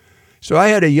do. So I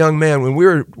had a young man, when we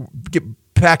were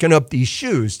packing up these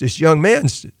shoes, this young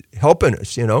man's helping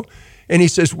us, and he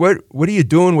says, what are you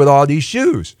doing with all these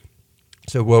shoes?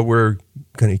 So, well, we're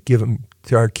going to give them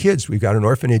to our kids. We've got an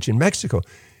orphanage in Mexico.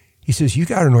 He says, you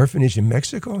got an orphanage in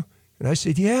Mexico? And I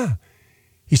said, yeah.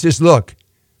 He says, look,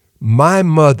 my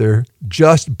mother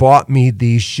just bought me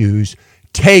these shoes.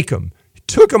 Take them. He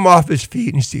took them off his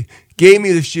feet and he gave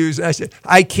me the shoes. And I said,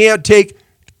 I can't take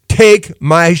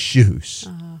my shoes.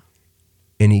 Uh-huh.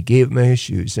 And he gave me his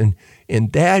shoes. And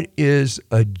that is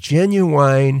a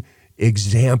genuine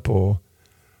example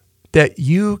that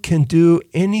you can do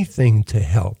anything to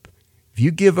help. If you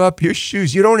give up your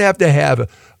shoes, you don't have to have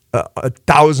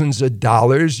thousands of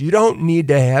dollars. You don't need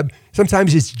to have,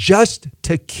 sometimes it's just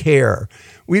to care.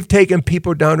 We've taken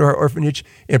people down to our orphanage,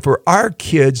 and for our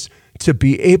kids to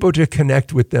be able to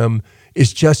connect with them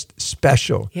is just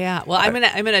special. Yeah. Well, I'm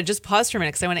gonna just pause for a minute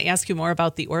because I want to ask you more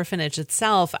about the orphanage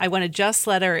itself. I want to just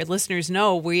let our listeners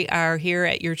know we are here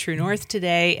at Your True North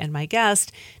today, and my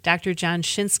guest, Dr. John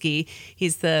Shinsky.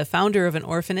 He's the founder of an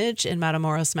orphanage in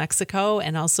Matamoros, Mexico,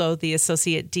 and also the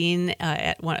associate dean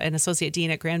at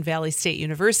Grand Valley State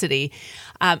University.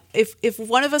 If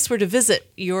one of us were to visit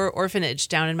your orphanage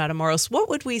down in Matamoros, what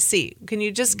would we see? Can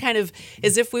you just kind of,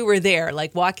 as if we were there,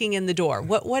 like walking in the door,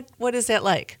 what is that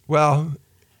like? Well,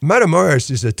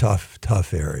 Matamoros is a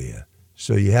tough area,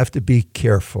 so you have to be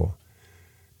careful.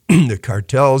 The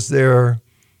cartel's there.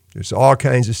 There's all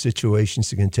kinds of situations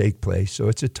that can take place, so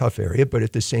it's a tough area. But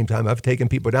at the same time, I've taken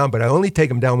people down, but I only take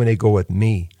them down when they go with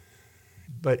me.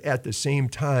 But at the same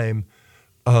time,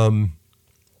 you're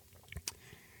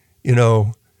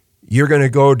going to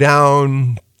go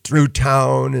down through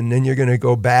town, and then you're going to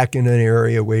go back in an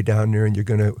area way down there, and you're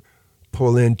going to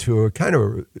pull into a kind of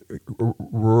a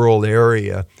rural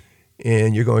area,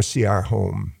 and you're going to see our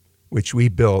home, which we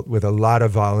built with a lot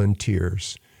of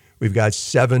volunteers. We've got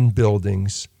 7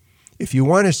 buildings. If you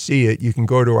want to see it, you can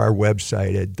go to our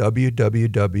website at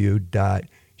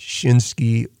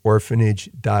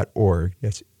www.shinskyorphanage.org.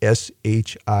 That's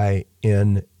SHINSKY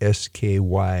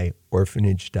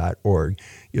orphanage.org.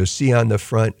 You'll see on the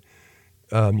front,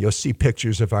 you'll see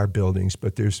pictures of our buildings,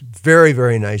 but there's very,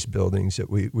 very nice buildings that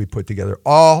we put together.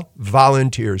 All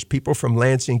volunteers. People from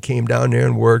Lansing came down there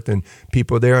and worked, and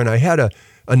people there. And I had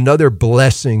another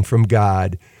blessing from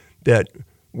God that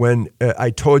when I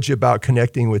told you about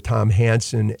connecting with Tom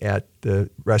Hansen at the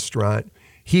restaurant,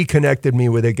 he connected me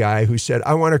with a guy who said,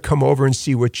 I want to come over and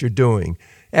see what you're doing.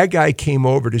 That guy came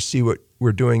over to see what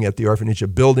we're doing at the orphanage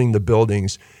of building the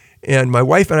buildings. And my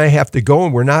wife and I have to go,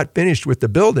 and we're not finished with the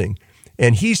building.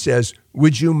 And he says,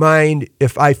 would you mind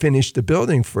if I finish the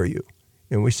building for you?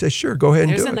 And we said, sure, go ahead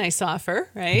and do it. There's a nice offer,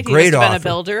 right? Great he must have offer. been a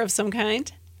builder of some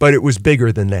kind. But it was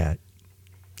bigger than that.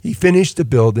 He finished the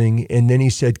building, and then he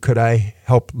said, could I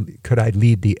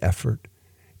lead the effort?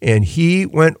 And he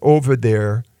went over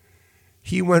there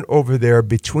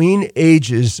between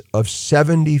ages of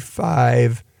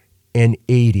 75 and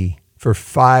 80 for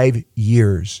 5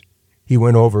 years. He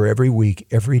went over every week,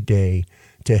 every day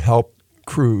to help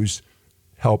crews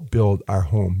help build our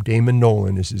home. Damon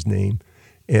Nolan is his name,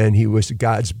 and he was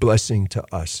God's blessing to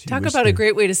us. Talk about a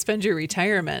great way to spend your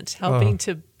retirement, helping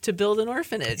to build an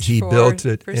orphanage built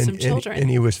it for some children. And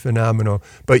he was phenomenal.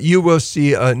 But you will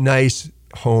see a nice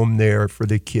home there for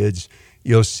the kids.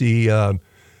 You'll see, I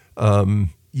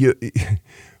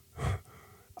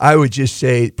would just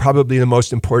say probably the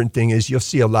most important thing is you'll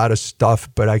see a lot of stuff,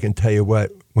 but I can tell you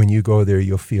what, when you go there,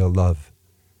 you'll feel love.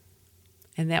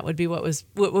 And that would be what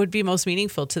would be most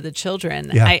meaningful to the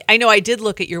children. Yeah. I know I did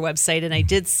look at your website and I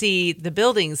did see the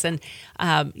buildings, and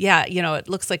it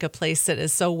looks like a place that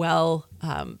is so well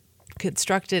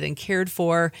constructed and cared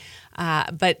for.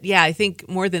 But yeah, I think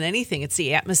more than anything, it's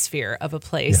the atmosphere of a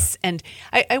place. Yeah. And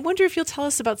I wonder if you'll tell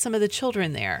us about some of the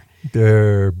children there.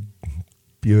 They're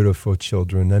beautiful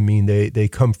children. I mean, they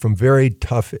come from very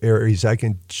tough areas. I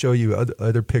can show you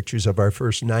other pictures of our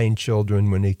first 9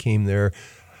 children when they came there.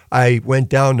 I went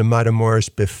down to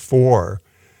Matamoros before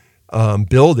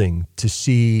building to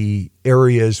see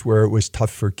areas where it was tough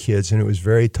for kids, and it was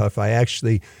very tough.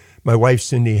 My wife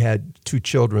Cindy had 2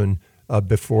 children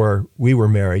before we were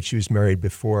married. She was married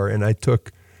before, and I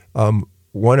took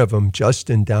one of them,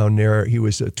 Justin, down there. He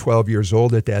was 12 years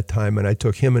old at that time, and I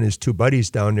took him and his 2 buddies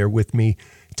down there with me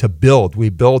to build. We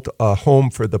built a home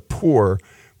for the poor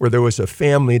where there was a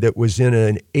family that was in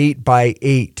an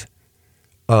 8x8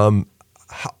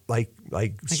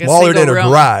 like smaller than a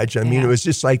garage. I mean, it was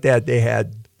just like that. They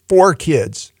had 4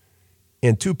 kids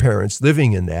and 2 parents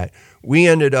living in that. We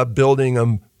ended up building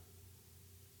them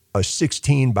a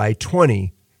 16 by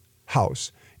 20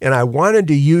 house. And I wanted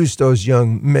to use those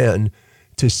young men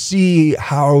to see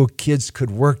how kids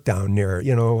could work down there.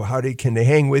 Can they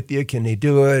hang with you? Can they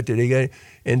do it?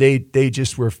 And they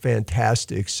just were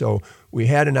fantastic. So I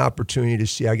had an opportunity to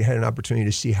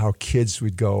see how kids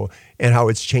would go and how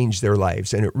it's changed their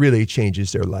lives, and it really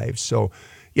changes their lives. So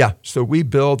we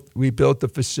built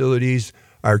the facilities.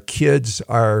 Our kids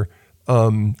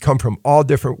come from all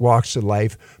different walks of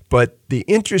life. But the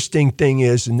interesting thing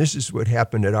is, and this is what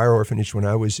happened at our orphanage when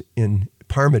I was in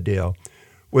Palmdale,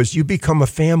 was you become a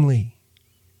family.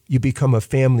 You become a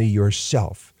family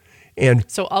yourself. And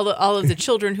so all of the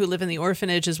children who live in the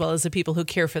orphanage, as well as the people who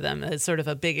care for them, is sort of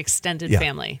a big extended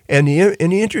family. And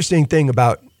the interesting thing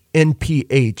about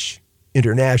NPH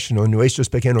International, Nuestros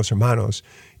Pequeños Hermanos,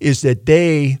 is that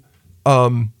they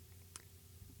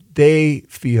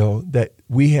feel that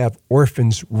we have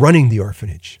orphans running the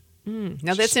orphanage.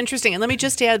 Now that's interesting. And let me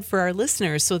just add for our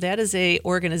listeners, so that is a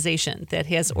organization that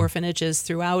has orphanages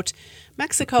throughout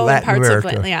Mexico and parts of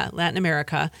Latin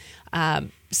America.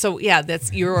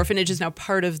 That's your orphanage is now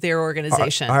part of their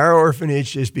organization. Our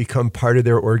orphanage has become part of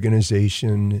their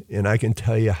organization, and I can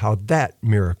tell you how that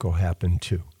miracle happened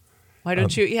too. Why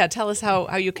don't you tell us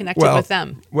how you connected with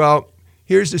them? Well,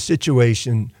 here's the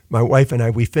situation. My wife and I,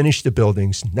 we finished the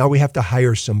buildings. Now we have to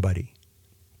hire somebody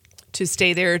to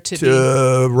stay there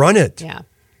to run it. Yeah.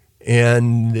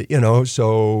 And,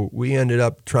 so we ended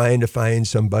up trying to find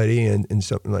somebody and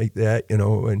something like that,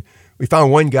 and we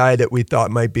found one guy that we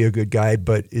thought might be a good guy,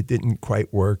 but it didn't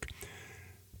quite work.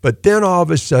 But then all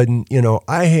of a sudden,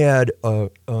 I had I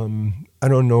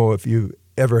don't know if you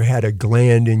ever had a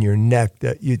gland in your neck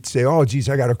that you'd say, oh, geez,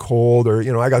 I got a cold, or,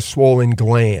 I got a swollen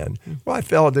gland. Well, I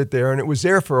felt it there, and it was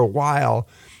there for a while.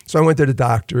 So I went to the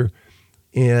doctor,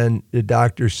 and the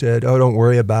doctor said, oh, don't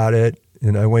worry about it.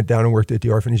 And I went down and worked at the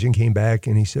orphanage and came back,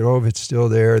 and he said, oh, if it's still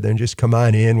there, then just come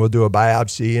on in. We'll do a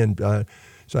biopsy. And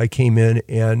so I came in,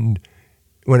 and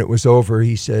when it was over,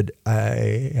 he said,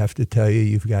 I have to tell you,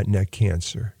 you've got neck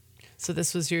cancer. So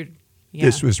this was your... Yeah.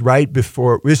 This was right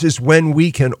before, this is when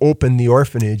we can open the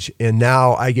orphanage, and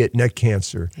now I get neck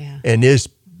cancer. Yeah. And this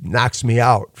knocks me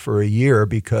out for a year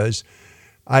because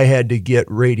I had to get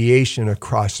radiation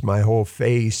across my whole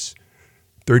face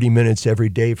 30 minutes every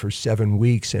day for 7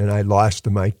 weeks, and I lost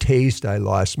my taste, I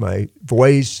lost my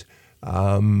voice.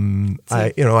 I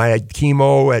had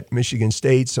chemo at Michigan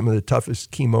State, some of the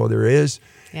toughest chemo there is.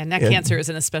 Yeah, neck cancer is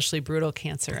an especially brutal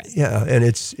cancer. Yeah, and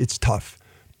it's tough.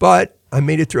 But I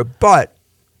made it through. But,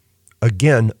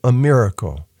 again, a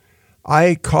miracle.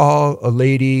 I call a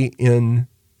lady in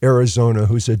Arizona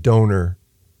who's a donor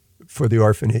for the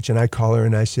orphanage, and I call her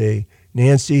and I say,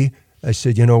 Nancy, I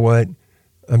said, you know what?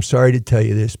 I'm sorry to tell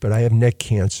you this, but I have neck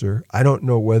cancer. I don't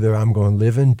know whether I'm going to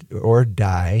live or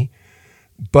die,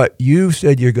 but you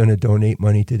said you're going to donate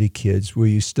money to the kids. Will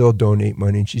you still donate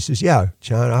money? And she says, yeah,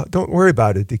 John, don't worry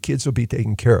about it. The kids will be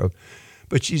taken care of.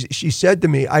 But she said to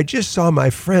me, I just saw my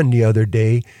friend the other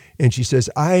day, and she says,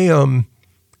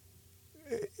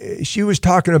 she was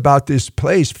talking about this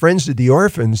place, Friends of the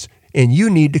Orphans, and you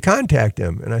need to contact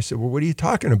them. And I said, well, what are you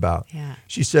talking about? Yeah.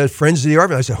 She said, Friends of the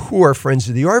Orphans. I said, who are Friends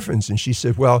of the Orphans? And she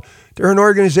said, well, they're an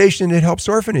organization that helps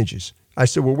orphanages. I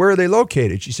said, well, where are they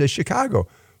located? She says, Chicago.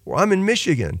 Well, I'm in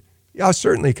Michigan. Yeah, I'll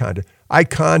certainly contact. I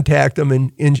contact them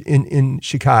in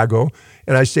Chicago,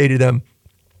 and I say to them,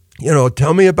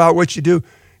 tell me about what you do.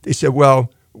 They said,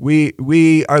 well,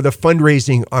 we are the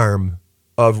fundraising arm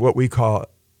of what we call,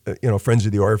 Friends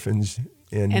of the Orphans.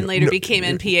 And later became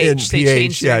NPH. They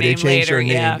changed their name later.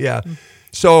 Yeah.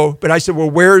 So, but I said,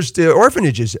 well, where's the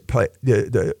orphanages?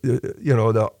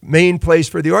 The main place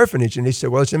for the orphanage. And they said,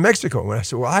 well, it's in Mexico. And I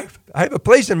said, well, I have a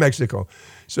place in Mexico.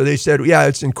 So they said, yeah,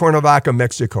 it's in Cuernavaca,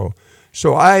 Mexico.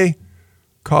 So I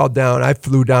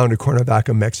flew down to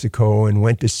Cuernavaca, Mexico, and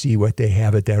went to see what they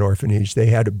have at that orphanage. They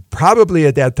had probably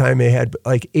at that time, they had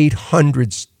like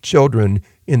 800 children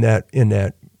in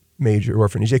that major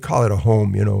orphanage. They call it a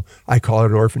home, I call it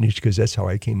an orphanage because that's how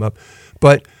I came up.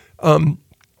 But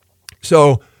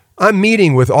so I'm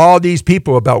meeting with all these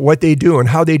people about what they do and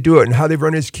how they do it and how they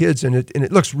run as kids, and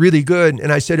it looks really good.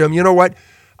 And I said to them, you know what?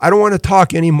 I don't want to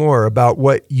talk anymore about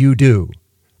what you do.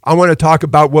 I want to talk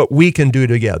about what we can do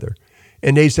together.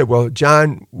 And they said, well,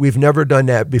 John, we've never done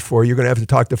that before. You're going to have to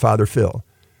talk to Father Phil.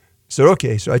 So,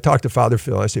 okay. So I talked to Father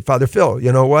Phil. I said, Father Phil,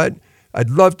 you know what? I'd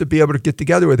love to be able to get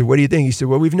together with you. What do you think? He said,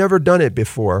 well, we've never done it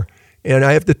before, and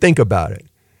I have to think about it.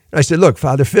 And I said, look,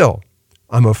 Father Phil,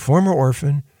 I'm a former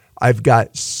orphan. I've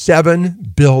got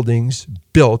 7 buildings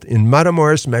built in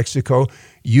Matamoros, Mexico.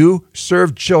 You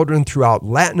served children throughout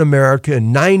Latin America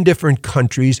in 9 different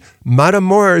countries.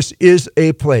 Matamoros is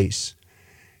a place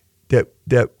that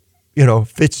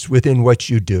fits within what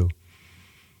you do.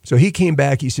 So he came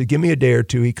back. He said, give me a day or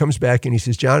two. He comes back and he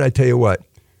says, John, I tell you what,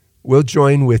 we'll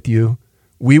join with you.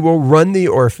 We will run the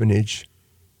orphanage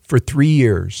for 3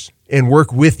 years and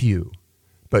work with you,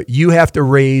 but you have to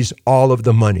raise all of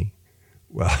the money.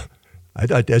 Well, I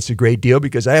thought that's a great deal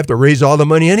because I have to raise all the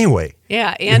money anyway.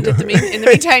 Yeah, and in the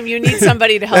meantime, you need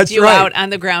somebody to help you out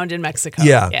on the ground in Mexico.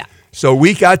 Yeah. So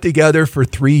we got together for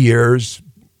 3 years,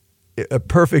 a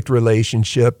perfect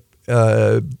relationship.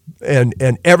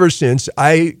 And ever since,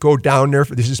 I go down there,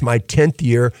 this is my 10th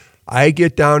year, I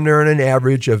get down there on an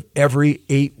average of every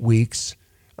 8 weeks.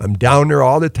 I'm down there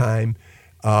all the time.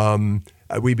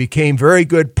 We became very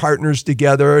good partners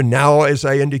together. And now, as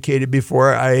I indicated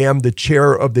before, I am the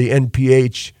chair of the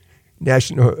NPH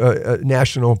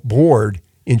National Board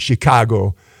in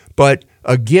Chicago. But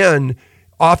again,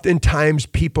 oftentimes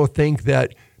people think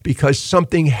that because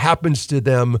something happens to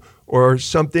them or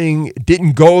something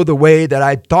didn't go the way that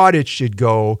I thought it should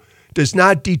go, does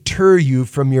not deter you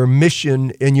from your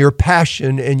mission and your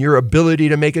passion and your ability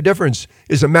to make a difference.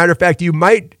 As a matter of fact, you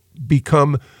might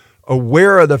become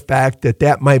aware of the fact that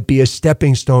that might be a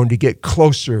stepping stone to get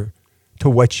closer to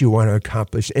what you want to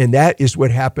accomplish. And that is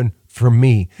what happened for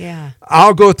me. Yeah.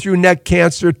 I'll go through neck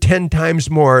cancer 10 times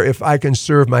more if I can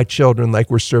serve my children like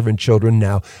we're serving children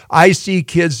now. I see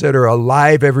kids that are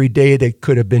alive every day that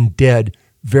could have been dead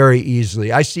very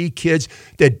easily. I see kids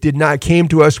that came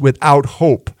to us without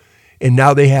hope, and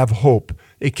now they have hope.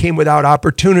 They came without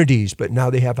opportunities, but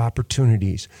now they have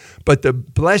opportunities. But the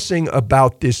blessing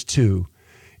about this too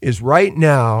is right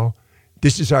now,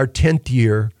 this is our 10th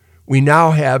year. We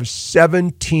now have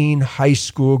 17 high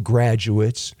school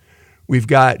graduates. We've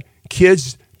got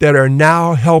kids that are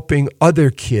now helping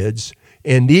other kids.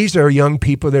 And these are young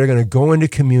people that are going to go into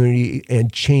community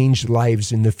and change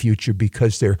lives in the future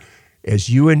because they're, as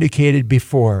you indicated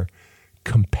before,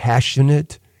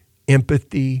 compassionate,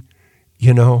 empathy,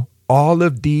 all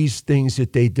of these things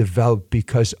that they develop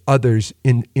because others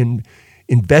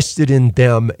invested in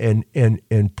them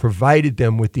and provided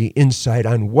them with the insight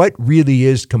on what really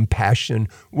is compassion,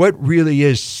 what really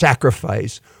is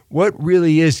sacrifice, what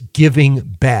really is giving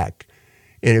back.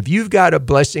 And if you've got a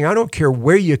blessing, I don't care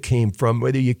where you came from,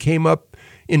 whether you came up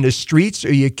in the streets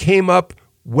or you came up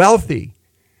wealthy.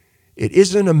 It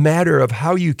isn't a matter of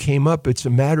how you came up. It's a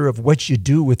matter of what you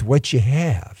do with what you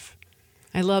have.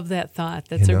 I love that thought.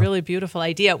 That's a really beautiful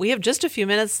idea. We have just a few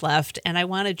minutes left, and I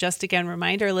want to just again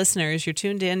remind our listeners, you're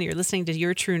tuned in, you're listening to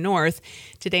Your True North.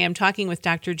 Today I'm talking with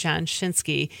Dr. John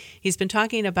Shinsky. He's been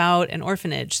talking about an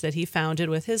orphanage that he founded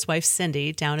with his wife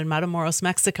Cindy down in Matamoros,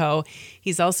 Mexico.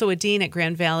 He's also a dean at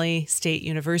Grand Valley State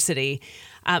University.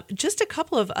 Just a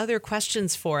couple of other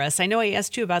questions for us. I know I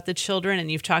asked you about the children,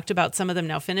 and you've talked about some of them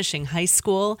now finishing high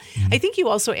school. Mm-hmm. I think you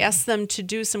also asked them to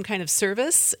do some kind of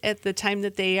service at the time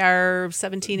that they are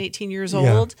 17, 18 years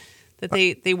old, that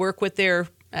they work with their,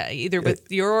 either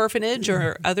with your orphanage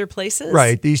or other places?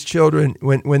 Right. These children,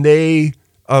 when they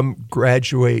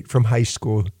graduate from high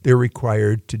school, they're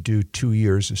required to do 2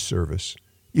 years of service.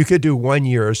 You could do 1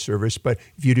 year of service, but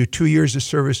if you do 2 years of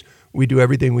service, we do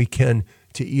everything we can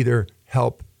to either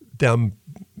help them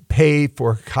pay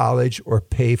for college or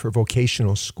pay for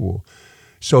vocational school.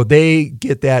 So they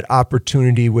get that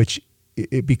opportunity, which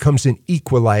it becomes an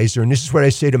equalizer. And this is what I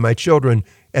say to my children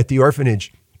at the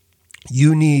orphanage.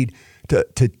 You need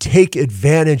to take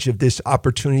advantage of this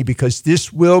opportunity because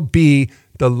this will be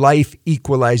the life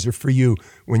equalizer for you.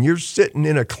 When you're sitting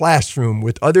in a classroom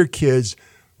with other kids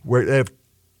where they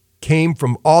came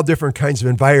from all different kinds of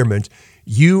environments,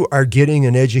 you are getting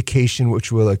an education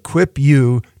which will equip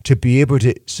you to be able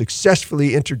to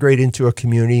successfully integrate into a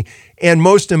community and,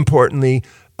 most importantly,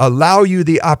 allow you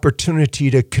the opportunity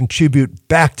to contribute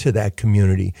back to that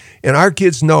community. And our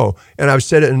kids know, and I've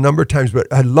said it a number of times, but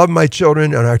I love my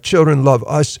children and our children love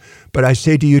us. But I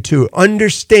say to you too,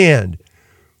 understand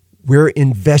we're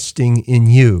investing in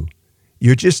you.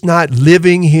 You're just not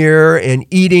living here and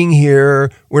eating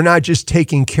here. We're not just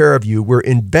taking care of you. We're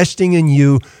investing in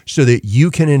you so that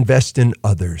you can invest in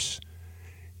others.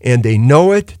 And they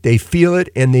know it, they feel it,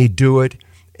 and they do it.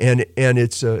 And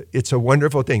it's a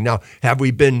wonderful thing. Now, have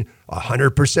we been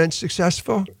 100%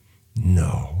 successful?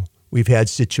 No. We've had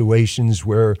situations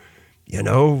where,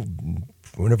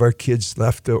 one of our kids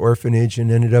left the orphanage and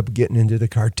ended up getting into the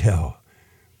cartel.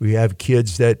 We have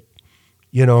kids that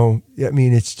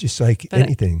It's just like But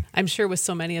anything. I'm sure with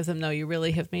so many of them, though, you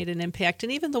really have made an impact.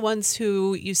 And even the ones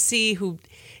who you see who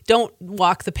don't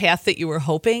walk the path that you were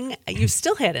hoping, you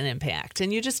still had an impact.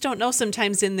 And you just don't know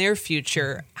sometimes in their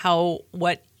future how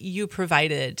what you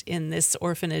provided in this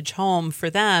orphanage home for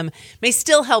them may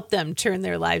still help them turn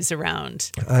their lives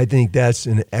around. I think that's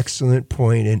an excellent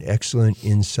point and excellent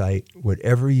insight.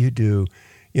 Whatever you do,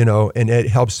 and it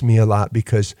helps me a lot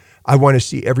because I want to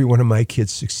see every one of my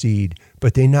kids succeed,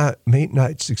 but they may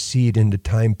not succeed in the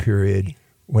time period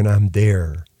when I'm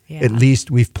there. Yeah. At least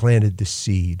we've planted the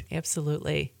seed.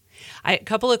 Absolutely. A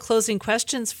couple of closing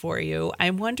questions for you.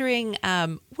 I'm wondering,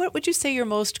 what would you say you're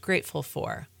most grateful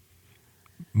for?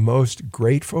 Most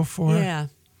grateful for? Yeah.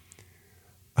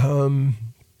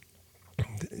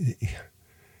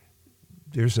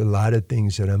 There's a lot of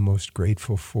things that I'm most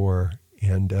grateful for.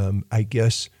 And I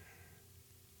guess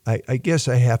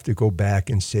I have to go back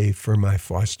and say for my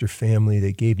foster family,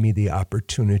 they gave me the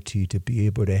opportunity to be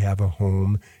able to have a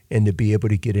home and to be able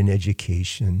to get an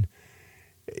education.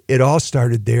 It all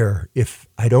started there. If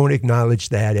I don't acknowledge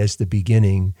that as the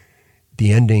beginning,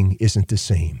 the ending isn't the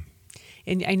same.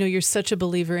 And I know you're such a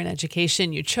believer in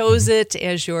education. You chose it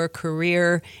as your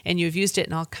career, and you've used it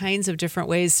in all kinds of different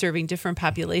ways, serving different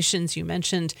populations. You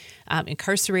mentioned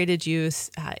incarcerated youth,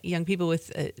 young people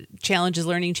with challenges,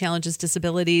 learning challenges,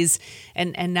 disabilities,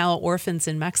 and now orphans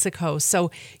in Mexico. So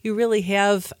you really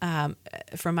have,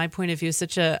 from my point of view,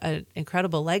 such an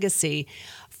incredible legacy.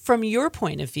 From your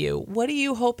point of view, what do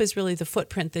you hope is really the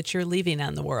footprint that you're leaving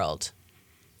on the world?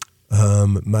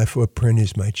 My footprint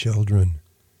is my children.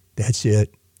 That's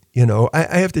it.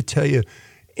 I have to tell you,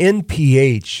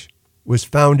 NPH was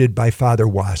founded by Father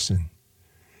Wasson.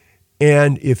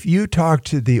 And if you talk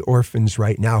to the orphans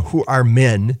right now, who are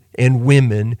men and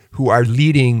women who are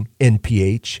leading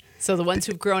NPH. So the ones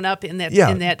who've grown up in that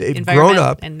they've environment grown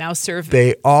up, and now serve.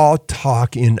 They all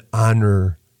talk in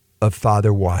honor of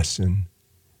Father Wasson.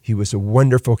 He was a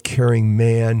wonderful, caring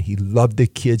man. He loved the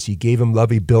kids. He gave them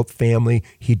love. He built family.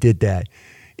 He did that.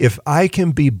 If I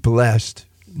can be blessed,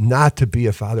 not to be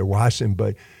a Father Wasson,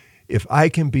 but if I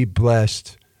can be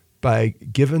blessed by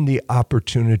given the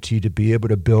opportunity to be able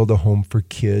to build a home for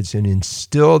kids and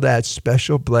instill that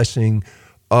special blessing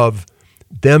of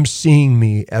them seeing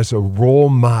me as a role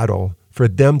model for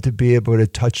them to be able to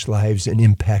touch lives and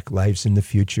impact lives in the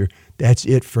future, that's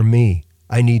it for me.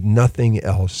 I need nothing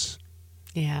else.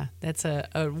 Yeah, that's it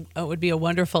would be a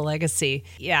wonderful legacy.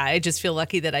 Yeah, I just feel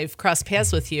lucky that I've crossed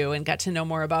paths with you and got to know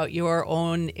more about your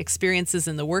own experiences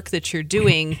and the work that you're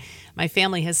doing. My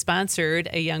family has sponsored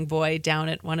a young boy down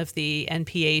at one of the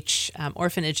NPH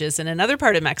orphanages in another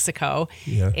part of Mexico.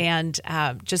 Yeah. And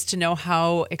just to know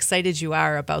how excited you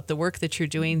are about the work that you're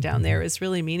doing down there is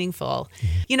really meaningful.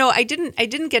 I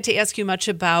didn't get to ask you much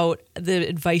about the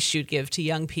advice you'd give to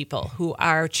young people who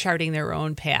are charting their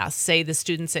own path, say the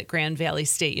students at Grand Valley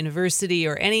State University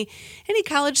or any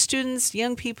college students,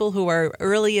 young people who are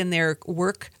early in their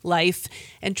work life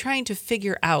and trying to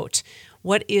figure out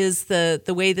what is the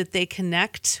way that they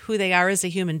connect who they are as a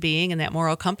human being and that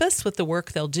moral compass with the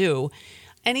work they'll do.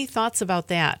 Any thoughts about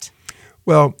that?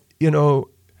 Well, the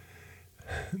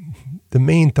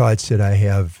main thoughts that I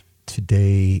have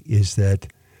today is that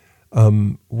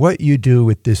what you do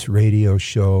with this radio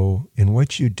show and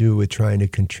what you do with trying to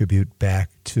contribute back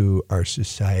to our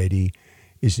society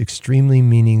is extremely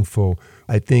meaningful.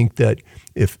 I think that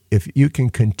if you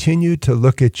can continue to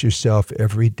look at yourself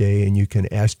every day and you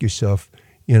can ask yourself,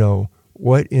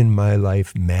 what in my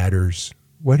life matters?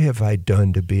 What have I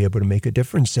done to be able to make a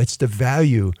difference? That's the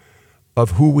value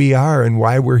of who we are and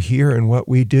why we're here and what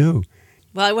we do.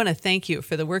 Well, I want to thank you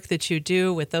for the work that you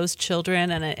do with those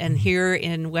children and here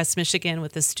in West Michigan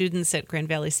with the students at Grand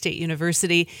Valley State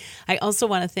University. I also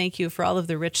want to thank you for all of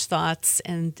the rich thoughts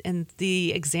and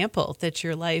the example that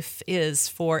your life is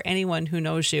for anyone who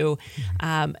knows you.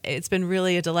 It's been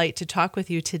really a delight to talk with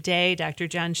you today, Dr.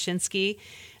 John Shinsky,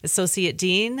 Associate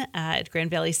Dean at Grand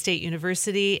Valley State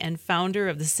University and founder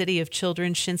of the City of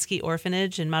Children Shinsky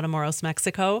Orphanage in Matamoros,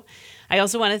 Mexico. I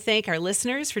also want to thank our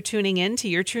listeners for tuning in to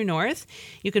Your True North.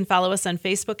 You can follow us on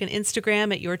Facebook and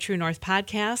Instagram at Your True North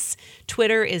Podcasts.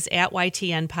 Twitter is at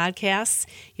YTN Podcasts.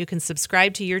 You can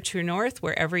subscribe to Your True North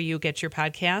wherever you get your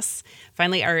podcasts.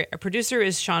 Finally, our producer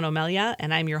is Sean O'Melia,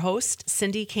 and I'm your host,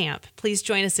 Cindy Camp. Please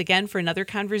join us again for another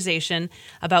conversation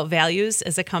about values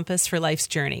as a compass for life's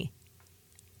journey.